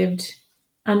that lived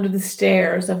under the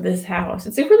stairs of this house.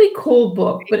 It's a really cool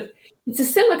book, but it's a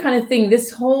similar kind of thing. This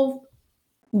whole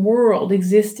world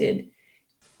existed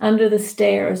under the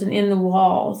stairs and in the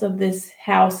walls of this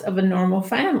house of a normal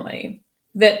family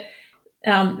that,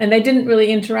 and they didn't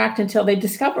really interact until they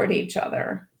discovered each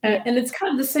other. And it's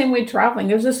kind of the same way traveling.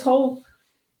 There's all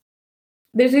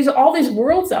these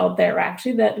worlds out there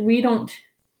actually that we don't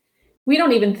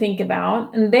even think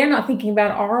about, and they're not thinking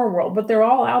about our world, but they're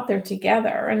all out there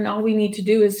together. And all we need to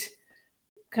do is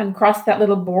kind of cross that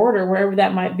little border, wherever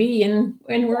that might be, and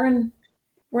we're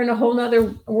in a whole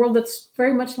nother world that's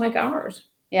very much like ours.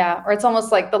 Yeah, or it's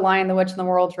almost like The Lion, the Witch, and the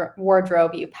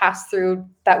Wardrobe. You pass through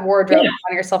that wardrobe and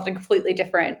find yourself in a completely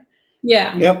different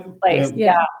place.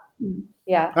 Yep.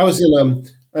 Yeah. I was in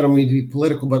I don't mean to be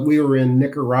political, but we were in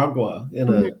Nicaragua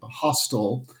in a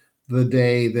hostel the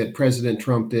day that President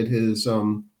Trump did his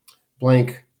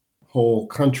blank whole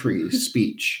country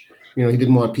speech. He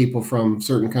didn't want people from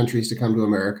certain countries to come to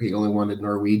America. He only wanted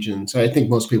Norwegians. I think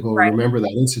most people remember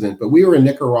that incident. But we were in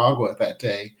Nicaragua that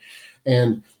day,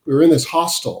 and we were in this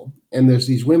hostel, and there's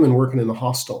these women working in the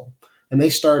hostel, and they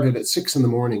started at 6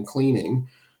 a.m. cleaning.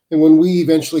 And when we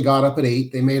eventually got up at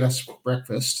 8, they made us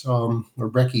breakfast, or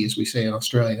brekkie, as we say in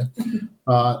Australia.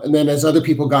 And then as other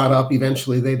people got up,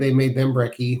 eventually they made them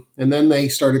brekkie, and then they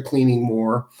started cleaning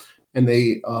more, and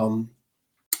then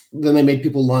they made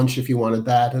people lunch if you wanted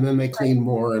that. And then they cleaned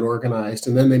more and organized.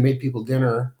 And then they made people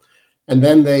dinner. And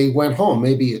then they went home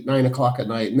maybe at 9 o'clock at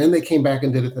night. And then they came back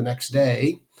and did it the next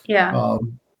day. Yeah.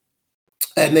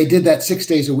 And they did that 6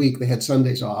 days a week. They had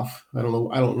Sundays off. I don't know.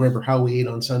 I don't remember how we ate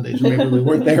on Sundays. Maybe we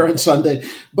weren't there on Sunday.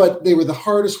 But they were the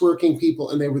hardest working people,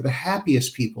 and they were the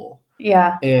happiest people.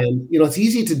 Yeah. And, it's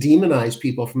easy to demonize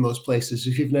people from those places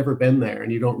if you've never been there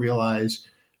and you don't realize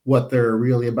what they're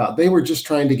really about. They were just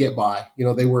trying to get by.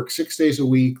 They worked 6 days a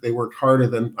week. They worked harder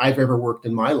than I've ever worked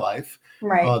in my life.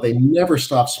 Right. They never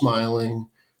stopped smiling.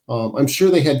 I'm sure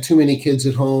they had too many kids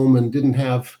at home and didn't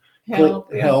have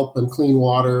help and clean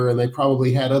water. And they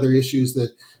probably had other issues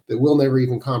that we'll never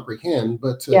even comprehend.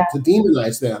 But to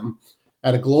demonize them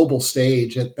at a global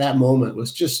stage at that moment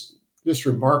was just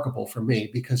remarkable for me,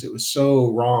 because it was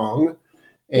so wrong.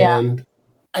 And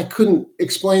I couldn't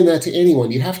explain that to anyone.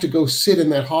 You have to go sit in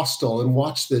that hostel and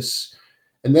watch this.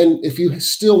 And then if you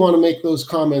still want to make those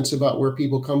comments about where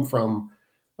people come from,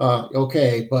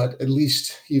 okay, but at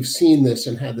least you've seen this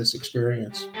and had this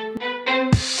experience.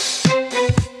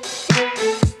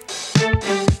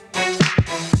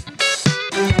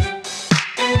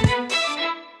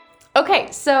 Okay,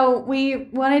 so we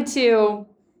wanted to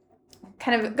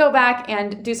kind of go back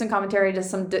and do some commentary, just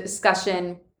some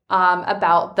discussion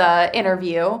about the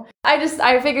interview. I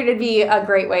figured it'd be a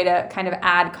great way to kind of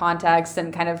add context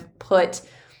and kind of put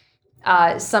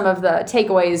some of the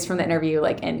takeaways from the interview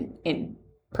in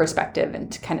perspective,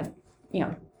 and to kind of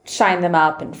shine them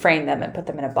up and frame them and put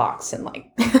them in a box and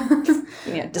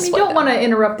display You don't them. want to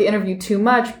interrupt the interview too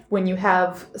much when you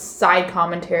have side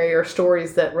commentary or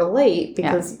stories that relate,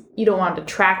 because you don't want to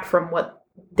detract from what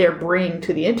they're bringing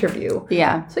to the interview.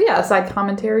 Yeah. So side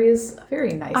commentary is a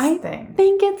very nice thing. I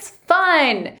think it's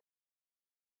fun.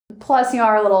 Plus,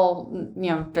 our little,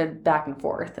 bit back and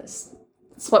forth is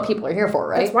what people are here for,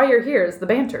 right? That's why you're here, is the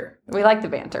banter. We like the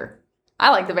banter. I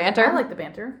like the banter. I like the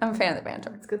banter. I'm a fan of the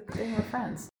banter. It's good thing we're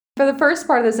friends. For the first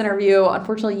part of this interview,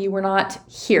 unfortunately, you were not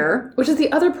here. Which is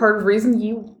the other part of the reason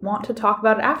you want to talk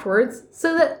about it afterwards,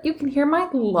 so that you can hear my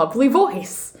lovely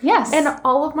voice. Yes. And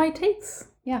all of my takes.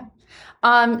 Yeah.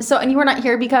 And you were not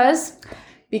here because?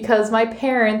 Because my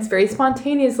parents very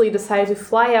spontaneously decided to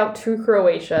fly out to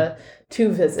Croatia to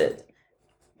visit.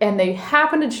 And they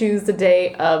happened to choose the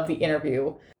day of the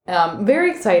interview.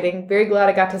 Very exciting. Very glad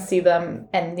I got to see them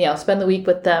and, spend the week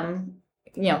with them,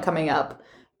 coming up.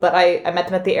 But I met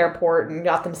them at the airport and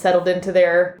got them settled into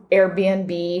their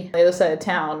Airbnb on the other side of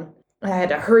town. I had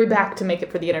to hurry back to make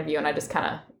it for the interview, and I just kind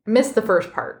of missed the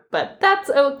first part, but that's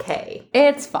okay.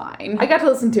 It's fine. I got to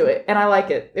listen to it, and I like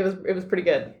it. It was pretty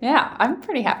good. Yeah, I'm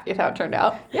pretty happy with how it turned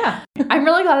out. Yeah. I'm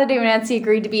really glad that Dave and Nancy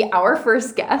agreed to be our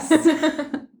first guests.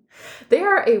 They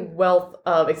are a wealth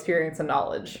of experience and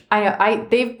knowledge.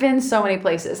 They've been so many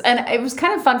places. And it was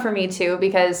kind of fun for me too,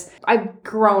 because I've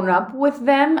grown up with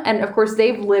them. And of course,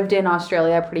 they've lived in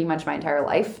Australia pretty much my entire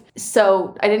life.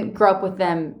 So I didn't grow up with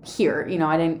them here.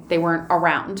 They weren't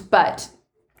around. But,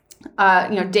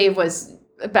 Dave was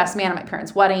the best man at my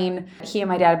parents' wedding. He and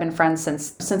my dad have been friends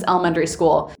since elementary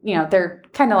school. They're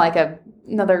kind of like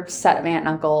another set of aunt and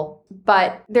uncle.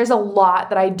 But there's a lot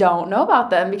that I don't know about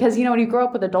them because, when you grow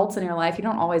up with adults in your life, you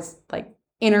don't always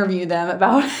interview them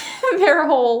about their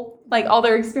whole, all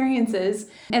their experiences.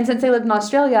 And since they lived in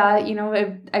Australia,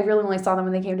 I really only saw them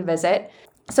when they came to visit.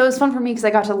 So it was fun for me because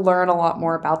I got to learn a lot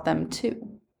more about them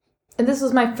too. And this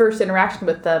was my first interaction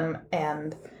with them.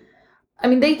 And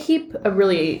they keep a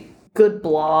really good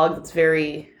blog that's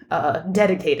very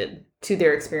dedicated to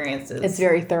their experiences. It's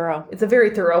very thorough. It's a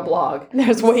very thorough blog.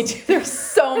 There's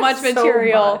so much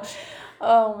material. So much.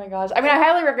 Oh my gosh. I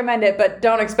highly recommend it, but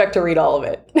don't expect to read all of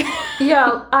it.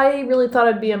 Yeah, I really thought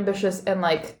I'd be ambitious and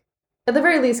at the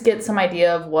very least get some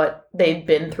idea of what they'd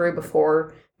been through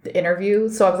before the interview.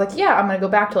 So I was like, yeah, I'm going to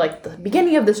go back to the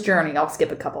beginning of this journey. I'll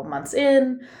skip a couple months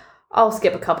in. I'll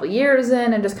skip a couple years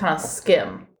in and just kind of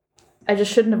skim. I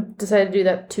just shouldn't have decided to do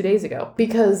that 2 days ago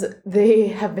because they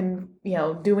have been,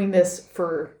 doing this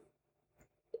for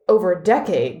over a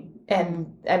decade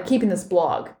and keeping this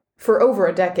blog for over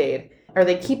a decade. Or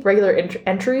they keep regular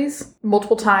entries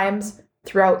multiple times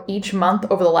throughout each month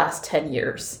over the last 10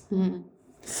 years. Mm-hmm.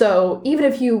 So even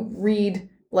if you read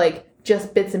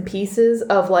just bits and pieces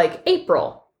of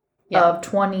April of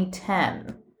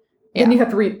 2010, then you have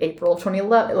to read April of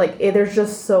 2011. There's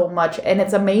just so much. And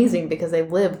it's amazing because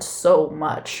they've lived so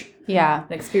much. Yeah.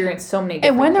 And experienced so many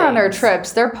different And when they're on their things.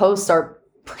 trips, their posts are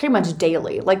pretty much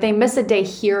daily. They miss a day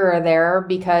here or there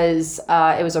because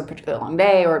it was a particularly long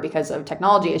day or because of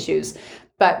technology issues.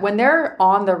 But when they're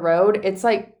on the road,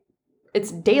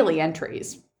 it's daily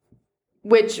entries,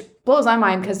 which blows my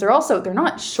mind because they're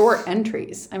not short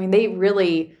entries. They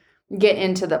really get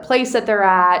into the place that they're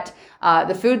at,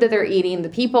 the food that they're eating, the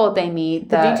people that they meet.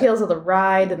 The details of the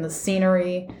ride and the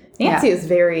scenery. Nancy is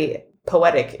very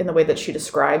poetic in the way that she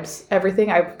describes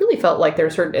everything. I really felt like there were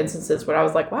certain instances where I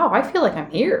was like, wow, I feel like I'm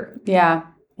here. Yeah.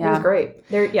 It was great.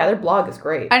 Their blog is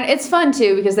great. And it's fun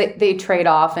too because they trade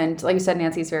off. And like you said,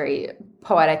 Nancy's very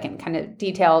poetic and kind of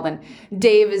detailed. And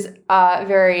Dave is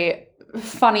very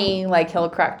funny, he'll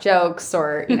crack jokes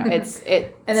or, it's...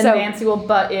 And then Nancy will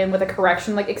butt in with a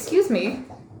correction excuse me,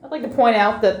 I'd like to point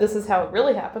out that this is how it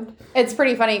really happened. It's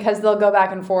pretty funny because they'll go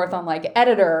back and forth on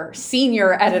editor,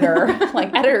 senior editor,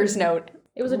 editor's note.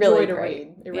 It was a really joy to great.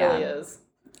 read. It really is.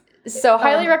 So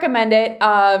highly recommend it.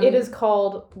 It is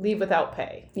called Leave Without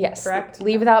Pay. Yes. Correct?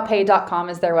 LeaveWithoutPay.com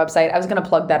is their website. I was going to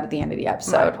plug that at the end of the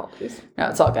episode. My apologies. No,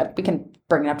 it's all good. We can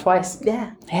bring it up twice.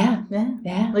 Yeah. Yeah.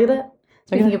 Look at that.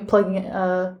 Speaking of plugging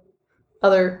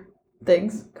other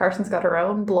things, Carson's got her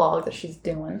own blog that she's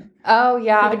doing. Oh,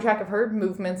 yeah. Keeping track of her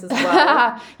movements as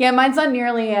well. Yeah, mine's not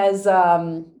nearly as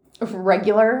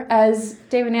regular as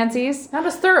Dave and Nancy's. Not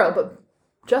as thorough, but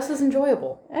just as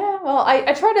enjoyable. Yeah, well,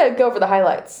 I try to go over the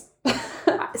highlights.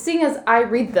 Seeing as I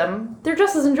read them, they're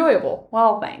just as enjoyable.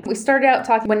 Well, thanks. We started out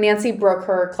talking when Nancy broke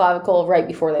her clavicle right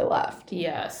before they left.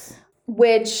 Yes.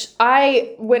 Which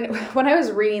when I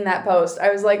was reading that post,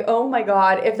 I was like, oh my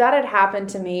God, if that had happened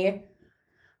to me,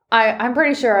 I'm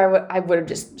pretty sure I would have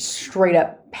just straight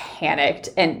up panicked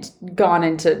and gone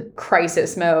into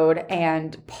crisis mode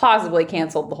and possibly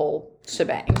canceled the whole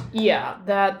shebang. Yeah,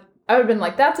 I would have been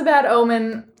like, that's a bad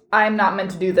omen. I'm not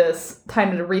meant to do this.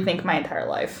 Time to rethink my entire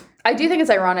life. I do think it's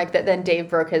ironic that then Dave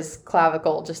broke his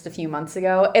clavicle just a few months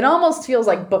ago. It almost feels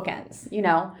like bookends,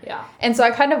 Yeah. And so I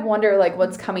kind of wonder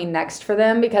what's coming next for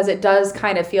them because it does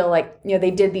kind of feel like, they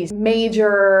did these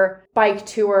major bike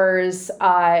tours.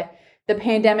 The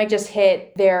pandemic just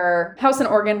hit. Their house in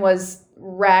Oregon was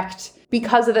wrecked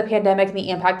because of the pandemic and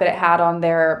the impact that it had on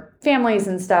their families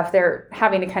and stuff. They're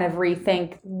having to kind of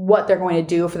rethink what they're going to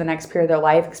do for the next period of their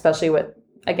life, especially with,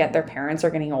 again, their parents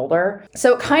are getting older.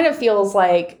 So it kind of feels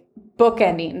like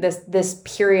bookending this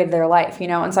period of their life,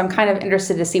 and so I'm kind of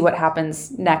interested to see what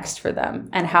happens next for them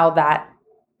and how that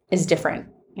is different,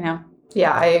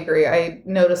 Yeah, I agree. I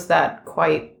noticed that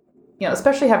quite,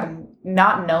 especially having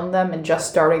not known them and just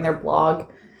starting their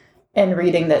blog and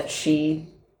reading that she,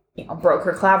 broke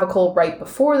her clavicle right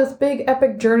before this big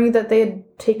epic journey that they had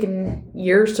taken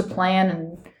years to plan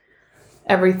and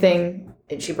everything.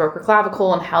 And she broke her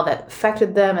clavicle and how that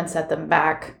affected them and set them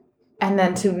back. And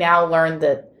then to now learn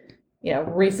that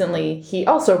recently he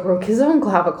also broke his own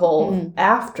clavicle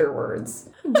afterwards,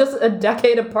 just a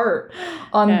decade apart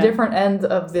on different ends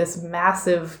of this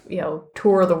massive,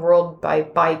 tour of the world by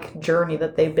bike journey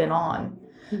that they've been on.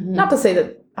 Mm-hmm. Not to say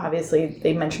that, obviously,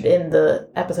 they mentioned in the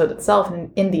episode itself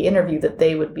and in the interview that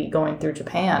they would be going through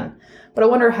Japan. But I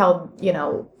wonder how,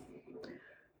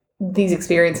 these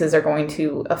experiences are going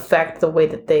to affect the way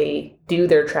that they do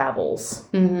their travels.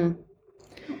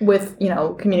 Mm-hmm. With,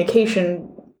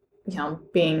 communication,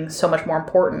 being so much more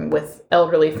important with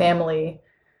elderly family,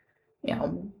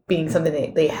 being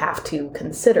something they have to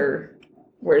consider.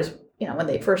 Whereas, when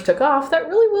they first took off, that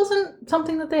really wasn't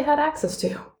something that they had access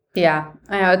to. Yeah,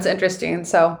 I know, it's interesting.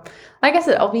 So, like I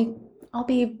said, I'll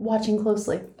be watching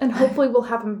closely. And hopefully we'll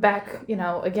have him back,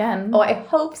 again. Oh, I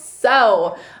hope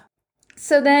so.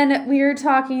 So then we were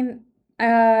talking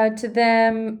to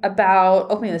them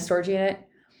about opening the storage unit.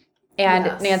 And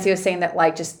yes. Nancy was saying that,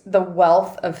 like, just the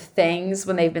wealth of things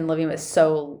when they've been living with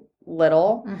so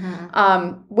little,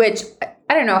 which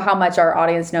I don't know how much our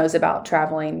audience knows about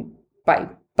traveling by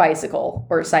bicycle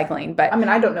or cycling, but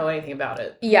I don't know anything about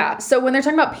it. Yeah. So when they're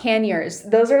talking about panniers,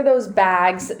 those are those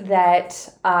bags that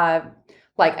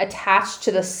like attach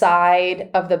to the side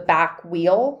of the back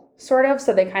wheel, sort of.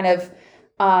 So they kind of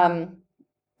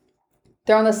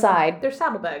they're on the side. They're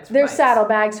saddlebags. They're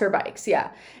saddlebags for bikes,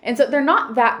 yeah. And so they're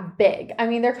not that big.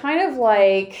 They're kind of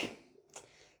like,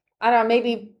 I don't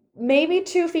know, maybe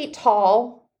 2 feet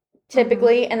tall,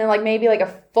 typically, and then like maybe like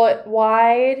a foot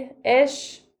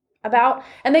wide-ish about.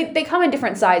 And they come in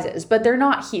different sizes, but they're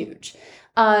not huge.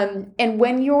 And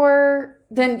when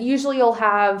then usually you'll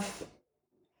have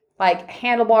like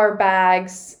handlebar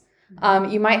bags.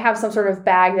 You might have some sort of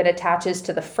bag that attaches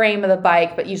to the frame of the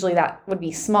bike, but usually that would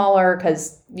be smaller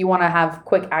because you want to have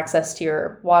quick access to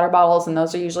your water bottles, and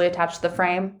those are usually attached to the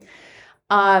frame.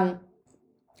 And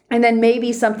then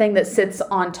maybe something that sits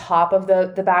on top of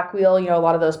the back wheel. A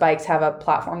lot of those bikes have a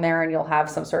platform there, and you'll have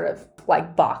some sort of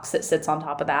like box that sits on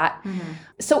top of that. Mm-hmm.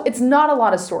 So it's not a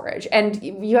lot of storage, and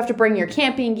you have to bring your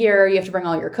camping gear, you have to bring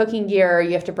all your cooking gear,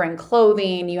 you have to bring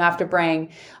clothing, you have to bring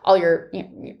all your,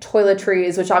 your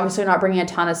toiletries, which obviously you're not bringing a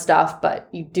ton of stuff, but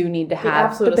you do need to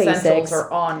have the basics. Essentials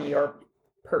are on your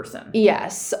person.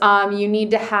 Yes. You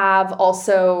need to have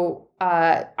also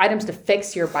items to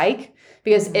fix your bike,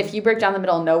 because if you break down the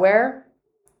middle of nowhere,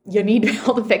 you need to be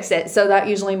able to fix it. So that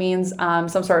usually means some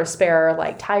sort of spare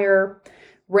like tire,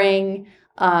 ring,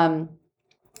 a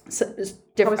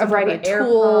variety of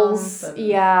tools.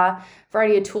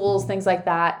 Variety of tools, things like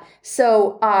that.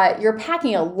 So you're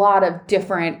packing a lot of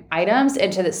different items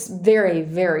into this very,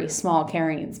 very small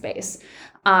carrying space.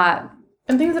 And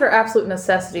things that are absolute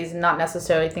necessities, and not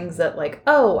necessarily things that like,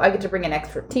 oh, I get to bring an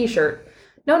extra t-shirt.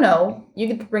 No, you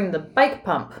get to bring the bike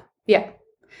pump. Yeah.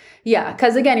 Yeah,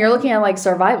 because again, you're looking at like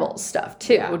survival stuff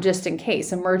too, just in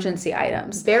case, emergency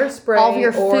items. Bear spray, all of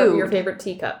your food, or your favorite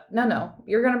teacup. No,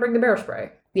 you're gonna bring the bear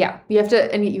spray. Yeah, you have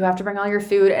to bring all your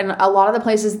food. And a lot of the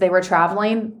places they were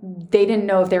traveling, they didn't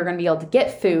know if they were going to be able to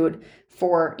get food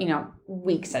for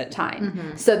weeks at a time.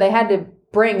 Mm-hmm. So they had to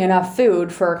bring enough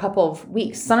food for a couple of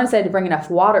weeks. Sometimes they had to bring enough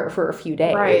water for a few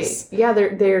days. Right. Yeah,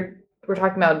 we're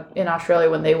talking about in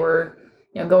Australia when they were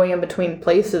going in between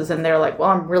places, and they're like, well,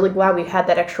 I'm really glad we had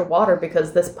that extra water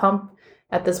because this pump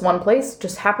at this one place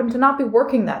just happened to not be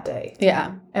working that day.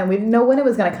 Yeah. And we didn't know when it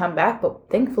was going to come back, but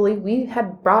thankfully we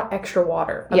had brought extra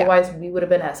water. Otherwise, we would have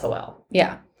been SOL.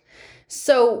 Yeah.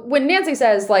 So when Nancy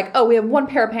says like, oh, we have one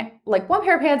pair of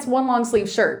pants, one long sleeve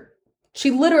shirt,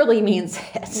 she literally means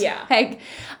it. Yeah. Like,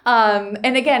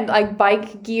 and again, like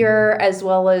bike gear as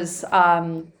well as,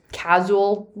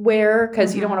 casual wear,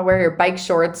 because you don't want to wear your bike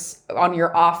shorts on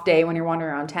your off day when you're wandering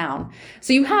around town.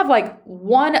 So you have like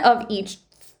one of each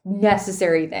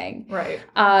necessary thing. Right.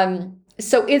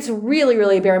 So it's really,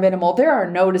 really bare minimal. There are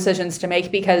no decisions to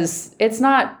make because it's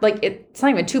not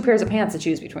even 2 pairs of pants to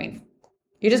choose between.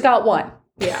 You just got one.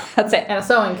 Yeah. That's it. And a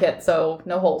sewing kit, so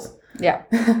no holes. Yeah.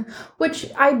 Which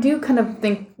I do kind of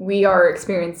think we are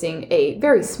experiencing a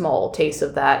very small taste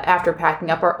of that after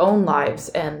packing up our own lives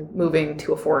and moving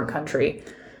to a foreign country.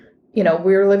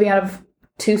 We're living out of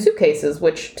 2 suitcases,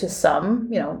 which to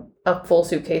some, a full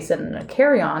suitcase and a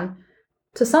carry-on,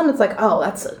 to some it's like, oh,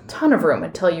 that's a ton of room,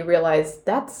 until you realize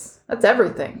that's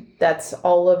everything. That's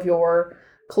all of your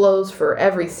clothes for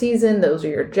every season. Those are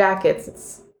your jackets.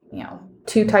 It's,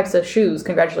 2 types of shoes.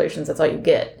 Congratulations, that's all you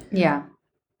get. Yeah.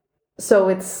 So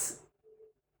it's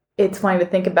funny to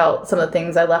think about some of the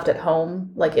things I left at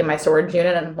home, like in my storage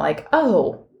unit, and I'm like,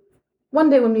 oh, one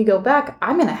day when we go back,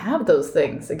 I'm going to have those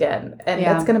things again. And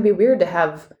that's going to be weird to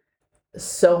have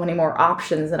so many more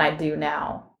options than I do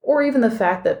now. Or even the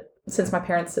fact that since my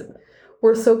parents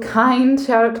were so kind.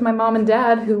 Shout out to my mom and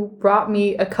dad who brought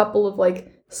me a couple of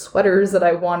like sweaters that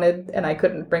I wanted and I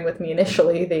couldn't bring with me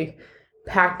initially. They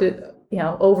packed it,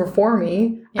 over for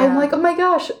me. Yeah. I'm like, oh my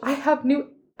gosh, I have new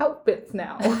outfits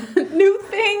now. New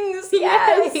things.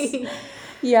 Yes. Yay.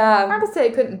 Yeah. Not to say I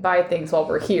couldn't buy things while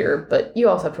we're here, but you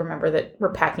also have to remember that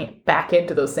we're packing it back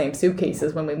into those same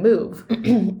suitcases when we move.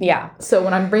 Yeah. So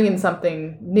when I'm bringing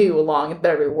something new along, it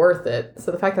better be worth it.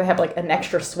 So the fact that I have like an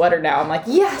extra sweater now, I'm like,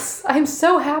 yes, I'm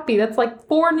so happy. That's like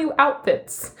 4 new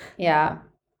outfits. Yeah.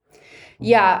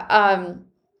 Yeah.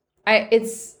 I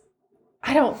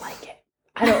don't like it.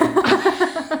 I don't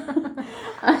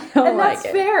And like that's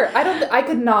it. fair. I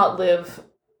could not live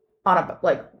on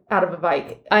out of a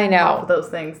bike. I know. Off of those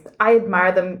things. I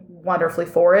admire them wonderfully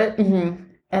for it. Mm-hmm.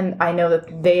 And I know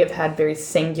that they have had very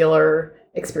singular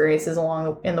experiences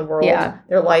in the world. Yeah.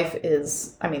 Their life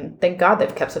is, thank God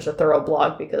they've kept such a thorough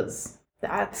blog because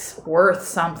that's worth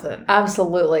something.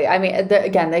 Absolutely. I mean,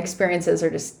 the experiences are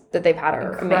just that they've had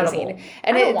are Incredible. amazing.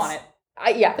 And I don't want it.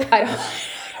 I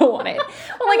don't want it.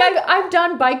 Well, like I've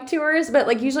done bike tours, but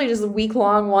like usually just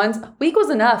week-long ones. Week was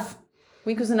enough.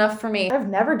 Week was enough for me. I've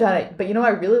never done it, but you know what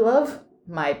I really love?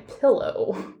 My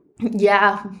pillow.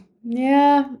 Yeah.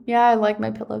 Yeah. Yeah, I like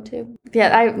my pillow too.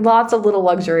 Yeah, lots of little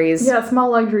luxuries. Yeah, small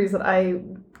luxuries that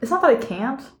it's not that I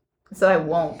can't, it's that I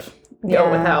won't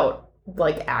go without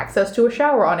like access to a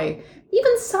shower on a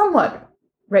even somewhat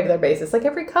regular basis, like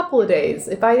every couple of days.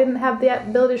 If I didn't have the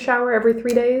ability to shower every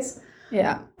 3 days,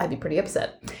 I'd be pretty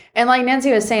upset. And like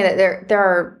Nancy was saying, that there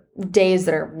are days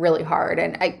that are really hard,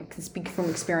 and I can speak from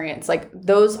experience. Like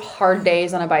those hard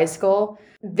days on a bicycle,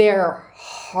 they're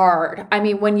hard. I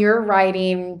mean, when you're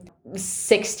riding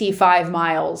 65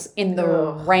 miles in the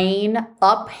rain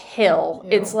uphill,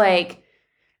 it's like,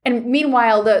 and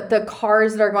meanwhile, the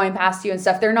cars that are going past you and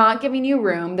stuff, they're not giving you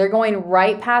room. They're going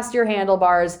right past your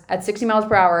handlebars at 60 miles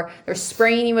per hour. They're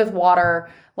spraying you with water.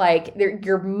 Like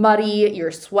you're muddy,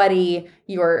 you're sweaty,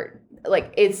 you're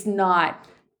like, it's not.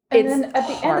 And then at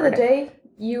the end of the day,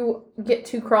 you get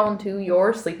to crawl into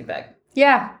your sleeping bag.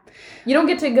 Yeah. You don't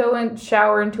get to go and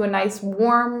shower into a nice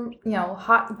warm,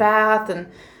 hot bath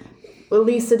and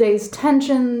release a day's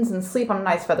tensions and sleep on a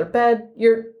nice feather bed.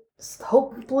 You're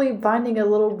hopefully finding a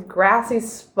little grassy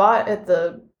spot at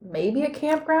maybe a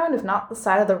campground, if not the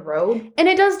side of the road. And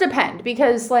it does depend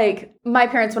because, like, my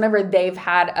parents, whenever they've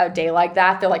had a day like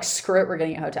that, they're like, screw it, we're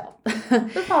getting a hotel.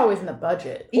 That's not always in the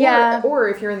budget. Or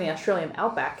if you're in the Australian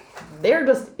outback, there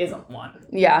just isn't one.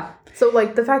 Yeah. So,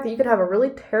 like, the fact that you could have a really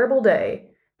terrible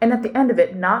day and at the end of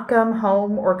it not come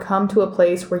home or come to a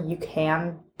place where you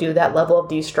can do that level of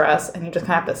de-stress and you just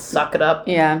kind of have to suck it up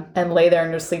and lay there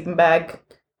in your sleeping bag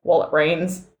while it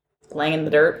rains, laying in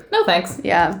the dirt. No thanks.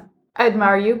 Yeah. I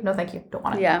admire you. No, thank you. Don't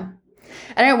want it. Yeah.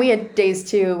 I know we had days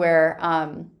too where,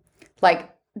 like,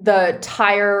 the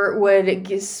tire would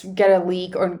get a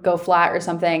leak or go flat or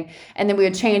something, and then we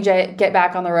would change it, get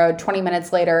back on the road. 20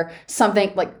 minutes later,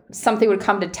 something would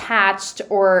come detached,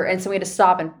 and so we had to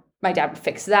stop, and my dad would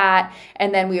fix that,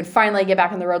 and then we would finally get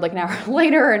back on the road like an hour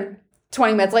later, and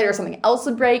 20 minutes later, something else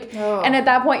would break. Oh. And at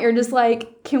that point, you're just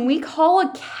like, can we call a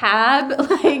cab?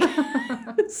 Like,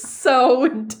 so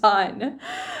done.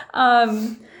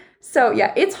 So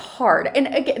yeah, it's hard.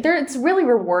 And again, it's really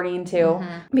rewarding too,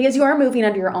 because you are moving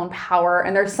under your own power,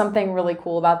 and there's something really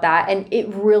cool about that. And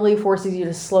it really forces you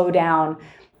to slow down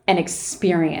and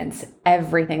experience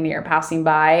everything that you're passing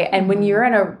by. And when you're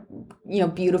in a,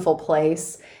 beautiful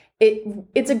place,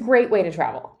 it's a great way to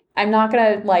travel. I'm not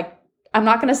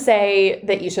gonna say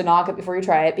that you should knock it before you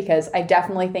try it, because I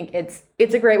definitely think it's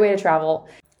a great way to travel.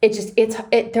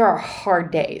 There are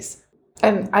hard days.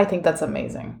 And I think that's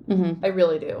amazing. Mm-hmm. I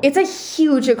really do. It's a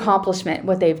huge accomplishment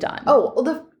what they've done. Oh,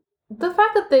 the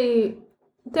fact that the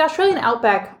Australian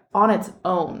outback on its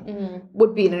own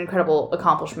would be an incredible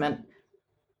accomplishment.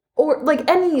 Or like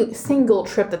any single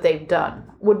trip that they've done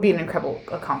would be an incredible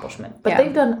accomplishment. But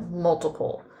they've done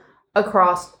multiple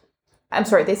across, I'm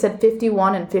sorry, they said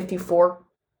 51 and 54.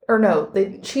 Or no,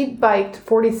 she biked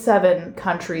 47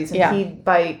 countries and he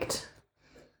biked...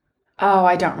 Oh,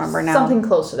 I don't remember now. Something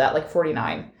close to that, like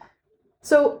 49.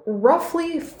 So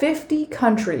roughly 50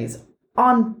 countries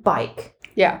on bike.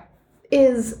 Yeah.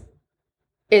 It's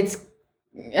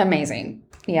amazing.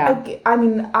 Yeah. I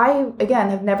mean, I, again,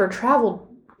 have never traveled,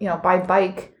 by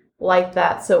bike like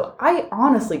that. So I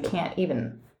honestly can't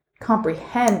even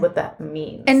comprehend what that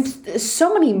means. And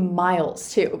so many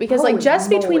miles too, because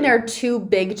between their 2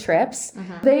 big trips,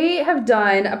 they have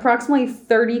done approximately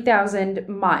 30,000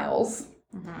 miles.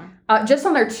 just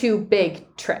on their 2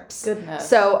 big trips. Goodness.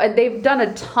 So they've done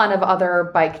a ton of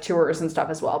other bike tours and stuff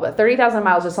as well, but 30,000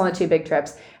 miles just on the 2 big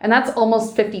trips. And that's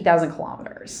almost 50,000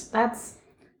 kilometers. That's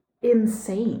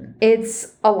insane.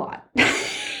 It's a lot.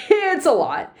 It's a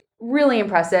lot. Really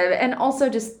impressive. And also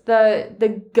just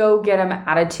the go get 'em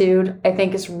attitude, I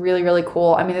think is really, really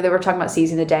cool. I mean, they were talking about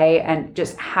seizing the day and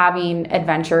just having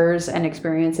adventures and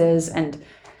experiences. And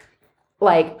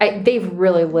like, they've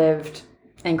really lived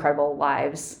incredible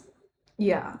lives.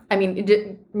 Yeah. I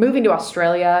mean, moving to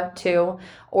Australia too,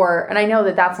 and I know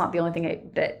that that's not the only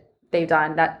thing that they've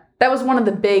done. That was one of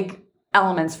the big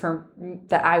elements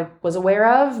that I was aware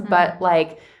of. But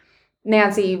like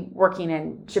Nancy working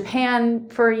in Japan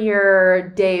for a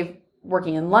year, Dave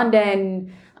working in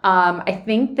London. I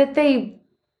think that I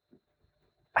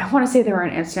want to say they were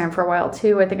in Amsterdam for a while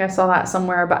too. I think I saw that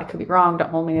somewhere, but I could be wrong. Don't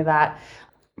hold me to that.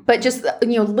 But just,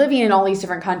 living in all these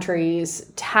different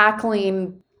countries,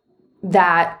 tackling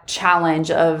that challenge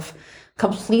of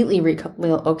completely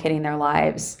relocating their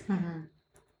lives. Mm-hmm.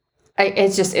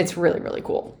 It's really, really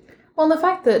cool. Well, and the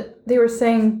fact that they were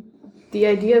saying the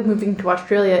idea of moving to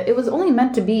Australia, it was only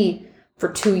meant to be for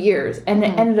 2 years, and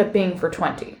it ended up being for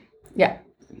 20. Yeah.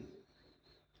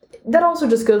 That also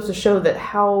just goes to show that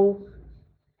how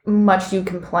much you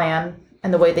can plan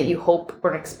and the way that you hope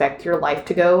or expect your life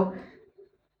to go,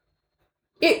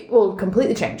 it will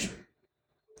completely change.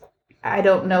 I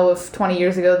don't know if 20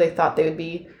 years ago they thought they would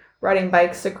be riding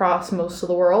bikes across most of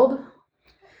the world.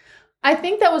 I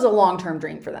think that was a long-term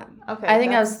dream for them. Okay. I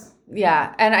think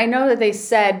yeah. And I know that they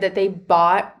said that they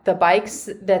bought the bikes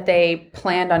that they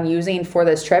planned on using for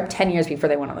this trip 10 years before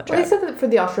they went on the trip. Well, they said that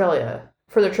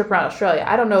for their trip around Australia.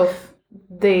 I don't know if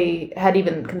they had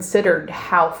even considered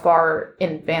how far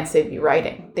in advance they'd be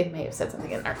riding. They may have said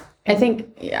something in there. I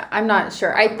think, I'm not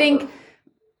sure. I think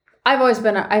I've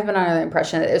been under the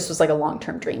impression that this was like a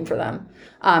long-term dream for them,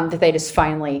 that they just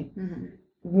finally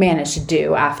managed to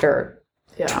do after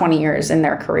 20 years in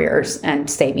their careers and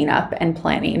saving up and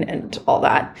planning and all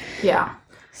that. Yeah.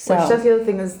 So which that's the other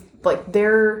thing is, like,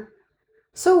 they're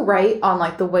so right on,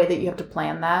 like, the way that you have to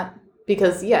plan that.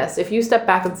 Because, yes, if you step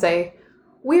back and say,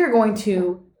 we are going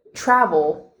to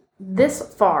travel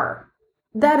this far,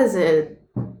 that is an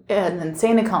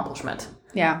insane accomplishment.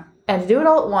 Yeah. And to do it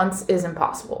all at once is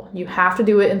impossible. You have to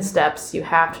do it in steps. You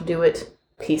have to do it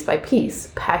piece by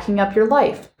piece, packing up your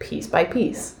life piece by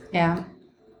piece. Yeah.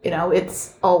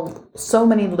 It's so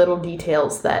many little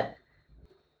details that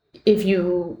if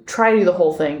you try to do the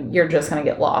whole thing, you're just going to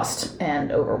get lost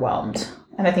and overwhelmed.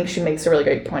 And I think she makes a really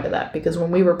great point of that, because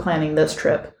when we were planning this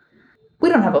trip, we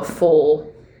don't have a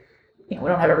full, we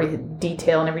don't have every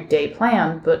detail and every day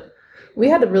planned, but we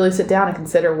had to really sit down and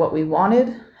consider what we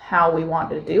wanted, how we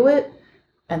wanted to do it,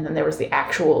 and then there was the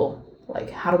actual, like,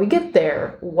 how do we get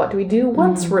there? What do we do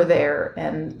once we're there?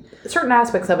 And certain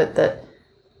aspects of it that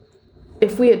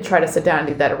if we had tried to sit down and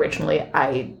do that originally,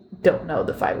 I don't know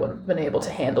if I would have been able to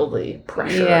handle the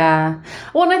pressure. Yeah.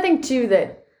 Well, and I think, too,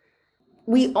 that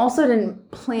we also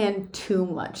didn't plan too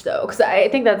much, though, because I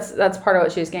think that's part of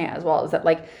what she was getting at as well, is that,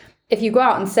 like, if you go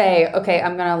out and say, okay,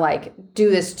 I'm going to, like, do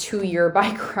this 2-year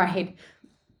bike ride,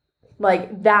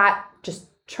 like, that, just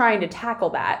trying to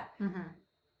tackle that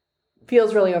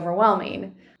feels really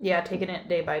overwhelming. Yeah, taking it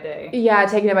day by day. Yeah,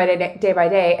 taking it day by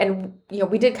day. And,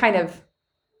 we did kind of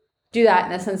do that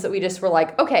in the sense that we just were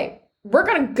like, okay, we're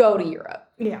going to go to Europe.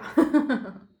 Yeah.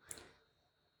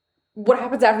 What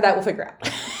happens after that, we'll figure out.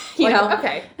 you know?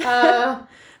 Okay.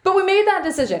 But we made that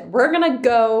decision. We're going to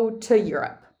go to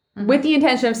Europe with the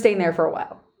intention of staying there for a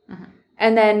while.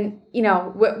 And then,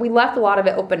 we left a lot of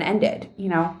it open-ended,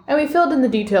 And we filled in the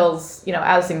details,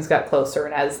 as things got closer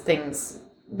and as things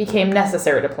became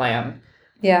necessary to plan.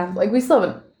 Yeah. Like, we still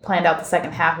haven't planned out the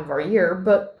second half of our year,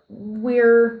 but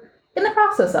we're in the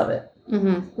process of it,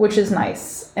 which is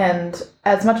nice. And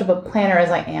as much of a planner as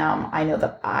I am, I know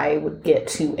that I would get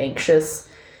too anxious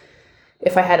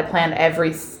if I had to plan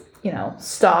every,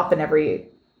 stop and every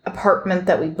apartment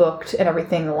that we booked and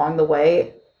everything along the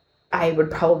way. I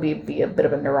would probably be a bit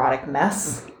of a neurotic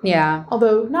mess. Yeah.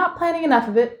 Although not planning enough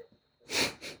of it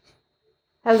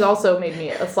has also made me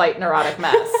a slight neurotic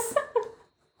mess.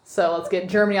 So let's get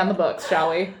Germany on the books,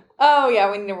 shall we? Oh,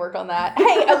 yeah, we need to work on that.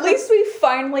 Hey, at least we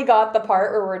finally got the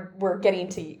part where we're getting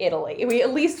to Italy. We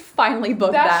at least finally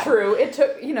booked that. That's true. It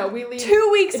took, we leave 2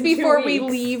 weeks before 2 we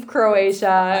weeks. leave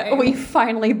Croatia. We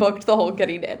finally booked the whole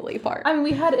getting to Italy part. I mean,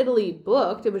 we had Italy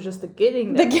booked. It was just the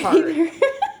getting there part. Getting there.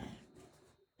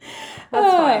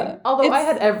 That's fine. Although I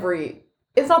had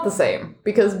it's not the same,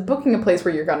 because booking a place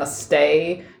where you're going to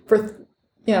stay for,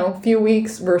 a few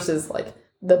weeks versus, like,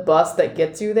 the bus that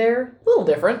gets you there, a little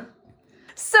different.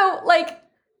 So, like,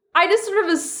 I just sort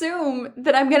of assume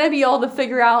that I'm going to be able to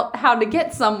figure out how to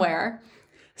get somewhere.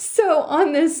 So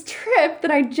on this trip that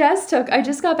I just took, I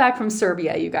just got back from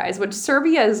Serbia, you guys, which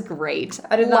Serbia is great.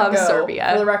 I did Love not go. Serbia.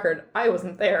 For the record, I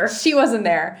wasn't there. She wasn't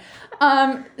there.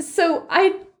 So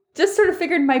I just sort of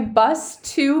figured my bus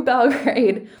to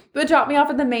Belgrade would drop me off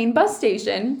at the main bus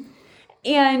station,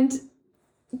 and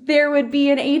there would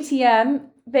be an ATM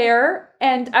there,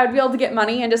 and I would be able to get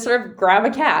money and just sort of grab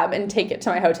a cab and take it to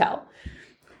my hotel.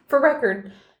 For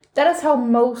record, that is how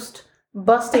most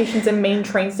bus stations and main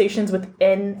train stations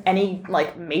within any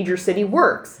like major city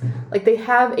works. Like they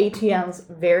have ATMs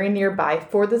very nearby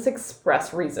for this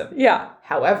express reason. Yeah.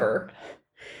 However,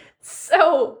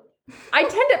 so I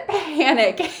tend to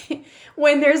panic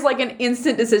when there's like an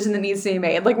instant decision that needs to be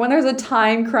made. Like when there's a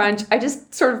time crunch, I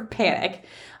just sort of panic.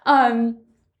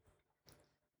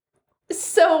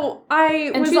 So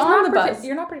I was on the bus.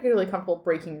 You're not particularly comfortable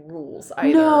breaking rules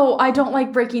either. No, I don't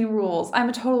like breaking rules. I'm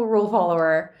a total rule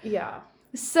follower. Yeah.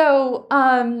 So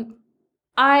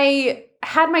I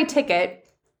had my ticket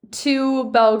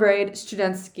to Belgrade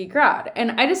Studentski Grad.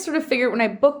 And I just sort of figured when I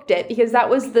booked it, because that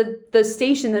was the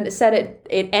station that it said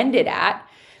it ended at.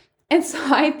 And so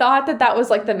I thought that was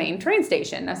like the main train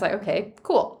station. I was like, okay,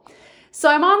 cool. So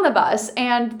I'm on the bus,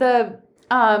 and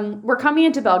we're coming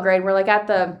into Belgrade. We're like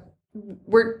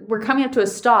we're coming up to a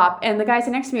stop, and the guy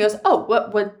sitting next to me goes, oh,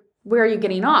 where are you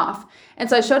getting off? And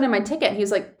so I showed him my ticket, and he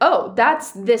was like, oh,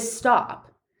 that's this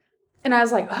stop. And I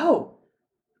was like, oh,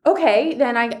 okay,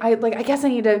 then I guess I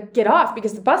need to get off,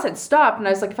 because the bus had stopped. And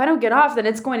I was like, if I don't get off, then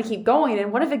it's going to keep going.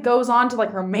 And what if it goes on to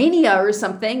like Romania or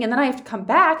something, and then I have to come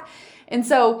back? And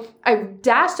so I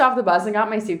dashed off the bus and got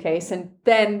my suitcase, and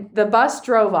then the bus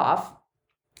drove off.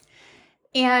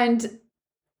 And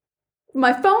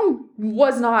my phone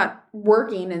was not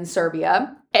working in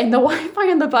Serbia, and the Wi-Fi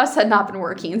on the bus had not been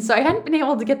working, so I hadn't been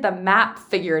able to get the map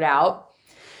figured out.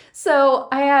 So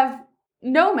I have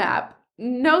no map,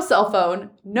 no cell phone,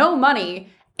 no money,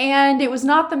 and it was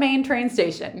not the main train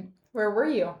station. Where were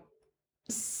you?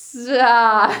 She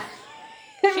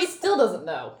still doesn't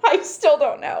know. I still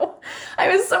don't know.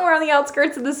 I was somewhere on the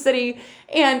outskirts of the city,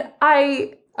 and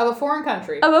Of a foreign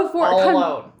country.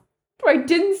 Alone. I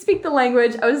didn't speak the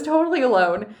language. I was totally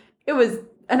alone.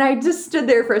 And I just stood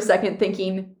there for a second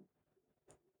thinking,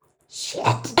 shit.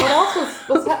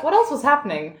 What else was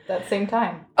happening that same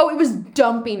time? Oh, it was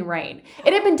dumping rain.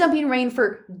 It had been dumping rain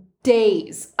for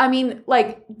days. I mean,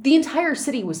 like, the entire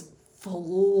city was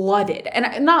flooded.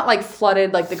 And not like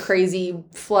flooded like the crazy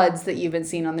floods that you've been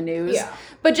seeing on the news. Yeah.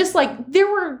 But just like,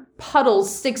 there were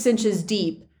puddles 6 inches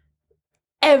deep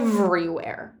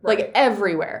everywhere. Right. Like,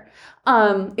 everywhere.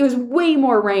 It was way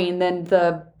more rain than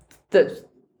the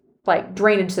like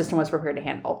drainage system was prepared to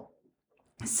handle.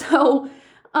 So,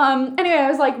 anyway, I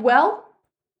was like, well,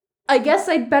 I guess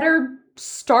I'd better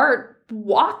start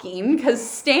walking, because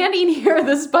standing here at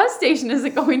this bus station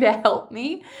isn't going to help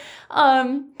me.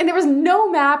 And there was no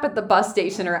map at the bus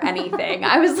station or anything.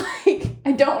 I was like,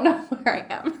 I don't know where I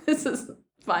am. This is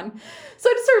fun. So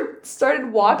I just sort of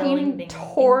started walking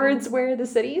towards where the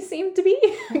city seemed to be,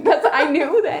 because I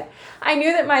knew that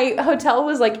my hotel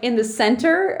was like in the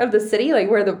center of the city,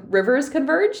 like where the rivers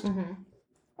converged.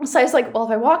 Mm-hmm. So I was like, well, if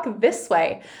I walk this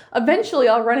way, eventually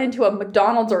I'll run into a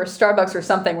McDonald's or a Starbucks or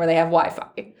something where they have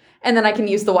Wi-Fi, and then I can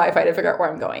use the Wi-Fi to figure out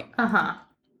where I'm going. Uh-huh.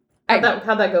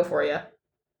 How'd that go for you?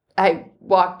 I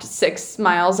walked 6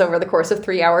 miles over the course of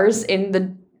 3 hours in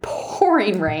the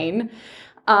pouring rain.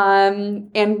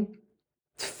 And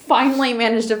finally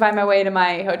managed to find my way to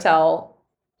my hotel,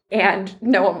 and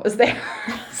no one was there.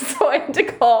 So I had to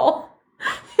call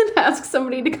and ask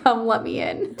somebody to come let me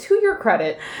in. To your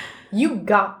credit, you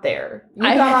got there. You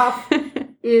got off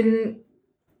in,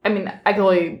 I mean, I can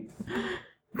only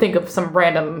think of some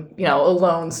random,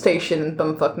 alone station in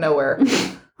bumfuck nowhere.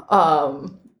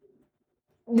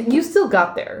 You still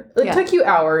got there. It took you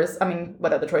hours. I mean,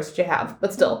 what other choice did you have?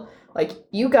 But still. Like,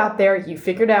 you got there, you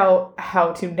figured out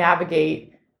how to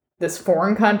navigate this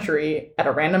foreign country at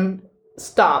a random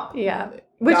stop. Yeah.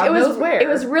 Which it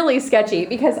was really sketchy,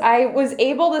 because I was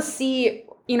able to see,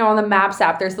 on the Maps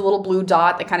app, there's the little blue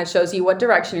dot that kind of shows you what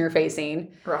direction you're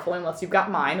facing. Roughly, unless you've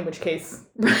got mine, in which case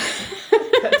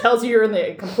that tells you you're in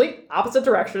the complete opposite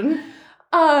direction.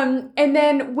 And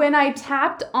then when I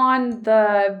tapped on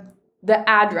the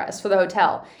address for the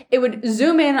hotel, it would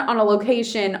zoom in on a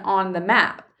location on the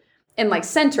map and like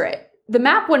center it. The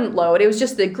map wouldn't load. It was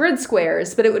just the grid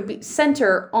squares, but it would be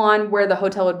center on where the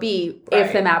hotel would be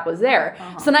if the map was there.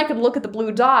 Uh-huh. So then I could look at the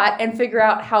blue dot and figure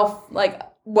out how, like,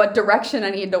 what direction I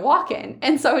needed to walk in.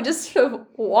 And so I would just sort of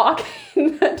walk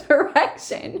in the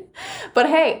direction. But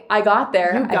hey, I got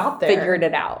there. You got there. Figured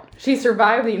it out. She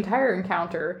survived the entire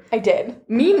encounter. I did.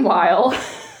 Meanwhile,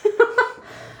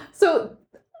 so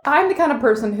I'm the kind of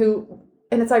person who,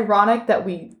 and it's ironic that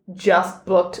we just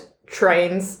booked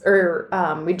trains, or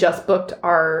we just booked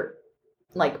our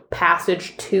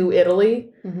passage to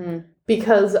Italy,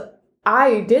 because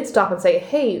I did stop and say,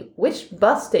 hey, which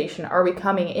bus station are we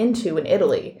coming into in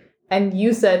Italy? And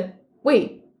you said,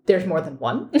 wait, there's more than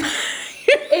one?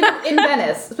 in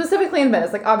Venice, specifically in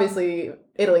Venice. Obviously,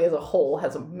 Italy as a whole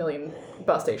has 1 million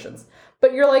bus stations.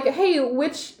 But you're like, hey,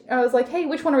 which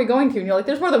one are we going to? And you're like,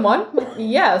 there's more than one? Like,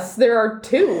 yes, there are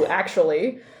 2,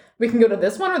 actually. We can go to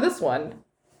this one or this one.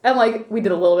 And, we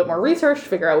did a little bit more research to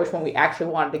figure out which one we actually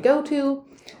wanted to go to,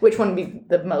 which one would be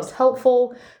the most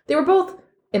helpful. They were both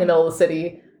in the middle of the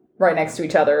city, right next to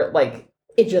each other.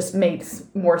 It just makes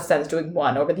more sense doing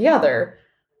one over the other.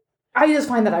 I just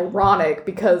find that ironic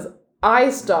because I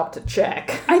stopped to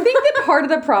check. I think that part of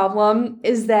the problem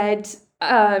is that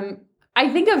I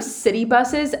think of city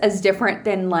buses as different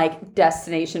than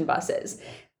destination buses.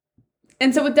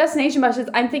 And so with destination buses,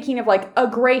 I'm thinking of a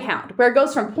Greyhound, where it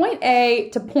goes from point A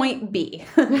to point B.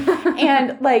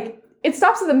 And it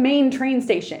stops at the main train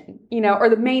station, or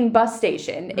the main bus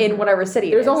station in whatever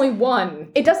city There's only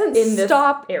one. It doesn't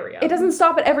stop area. It doesn't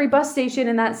stop at every bus station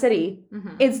in that city.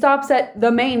 It stops at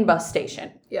the main bus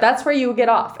station. Yeah. That's where you get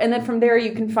off. And then from there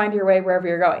you can find your way wherever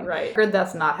you're going. Right. I heard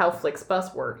that's not how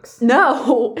Flixbus works.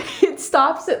 No. It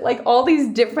stops at all these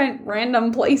different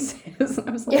random places. And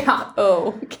I was like, yeah.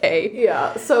 Oh, okay.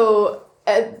 Yeah. So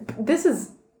this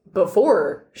is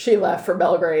before she left for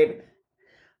Belgrade.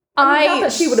 Not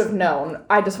that she would have known.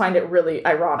 I just find it really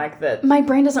ironic that... My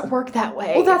brain doesn't work that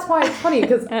way. Well, that's why it's funny,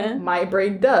 because my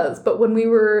brain does. But when we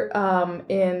were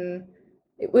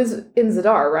it was in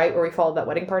Zadar, right? Where we followed that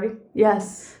wedding party?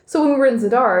 Yes. So when we were in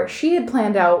Zadar, she had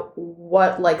planned out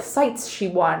what, sights she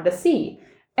wanted to see.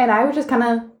 And I was just kind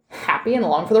of happy and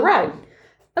along for the ride.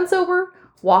 And so we're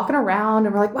walking around,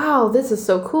 and we're like, wow, this is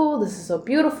so cool. This is so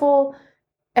beautiful.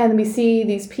 And we see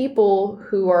these people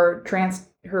who are dressed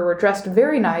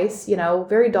very nice,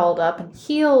 very dolled up, in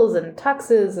heels and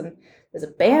tuxes, and there's a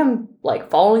band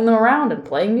following them around and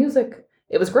playing music.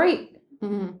 It was great.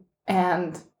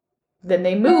 And then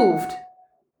they moved,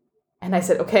 and I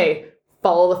said, okay,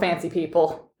 follow the fancy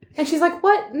people. And she's like,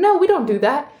 what? No, we don't do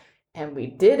that. And we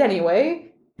did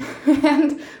anyway.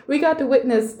 And we got to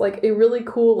witness a really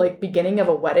cool beginning of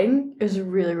a wedding. It was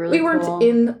really, really cool. We weren't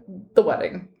in the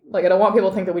wedding. I don't want people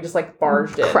to think that we just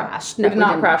barged in. Crashed. No, we did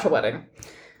not crash a wedding.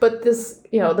 But this,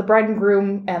 the bride and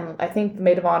groom, and I think the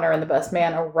maid of honor and the best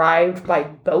man arrived by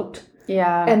boat.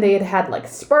 Yeah. And they had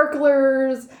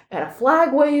sparklers and a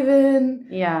flag waving.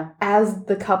 Yeah. As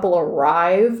the couple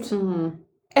arrived. And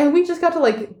we just got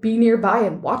to be nearby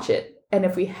and watch it. And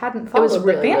if we hadn't followed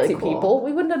the fancy people,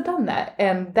 we wouldn't have done that.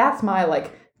 And that's my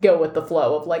go with the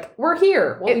flow of we're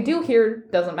here. What we do here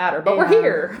doesn't matter, but we're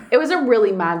here. It was a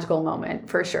really magical moment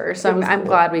for sure. So I'm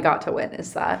glad we got to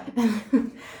witness that.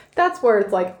 That's where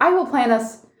it's I will plan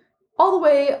us all the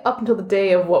way up until the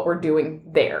day of what we're doing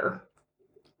there.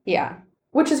 Yeah.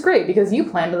 Which is great, because you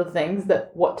planned the things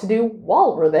that what to do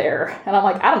while we're there. And I'm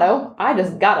I don't know. I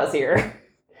just got us here.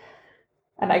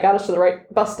 And I got us to the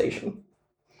right bus station.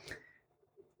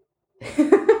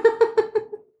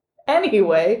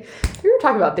 Anyway, we were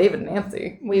talking about David and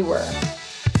Nancy. We were.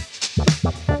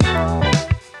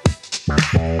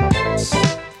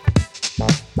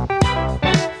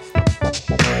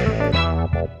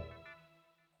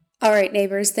 All right,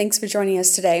 neighbors, thanks for joining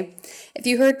us today. If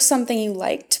you heard something you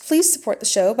liked, please support the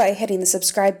show by hitting the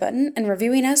subscribe button and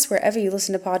reviewing us wherever you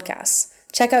listen to podcasts.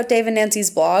 Check out Dave and Nancy's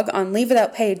blog on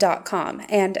leavewithoutpay.com,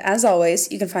 and as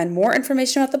always, you can find more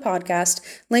information about the podcast,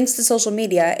 links to social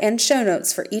media, and show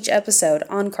notes for each episode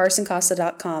on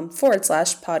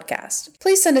carsoncosta.com/podcast.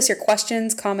 Please send us your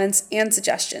questions, comments, and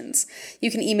suggestions.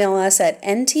 You can email us at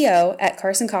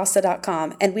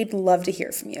nto@carsoncosta.com, and we'd love to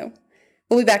hear from you.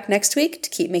 We'll be back next week to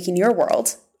keep making your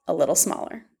world a little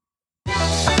smaller.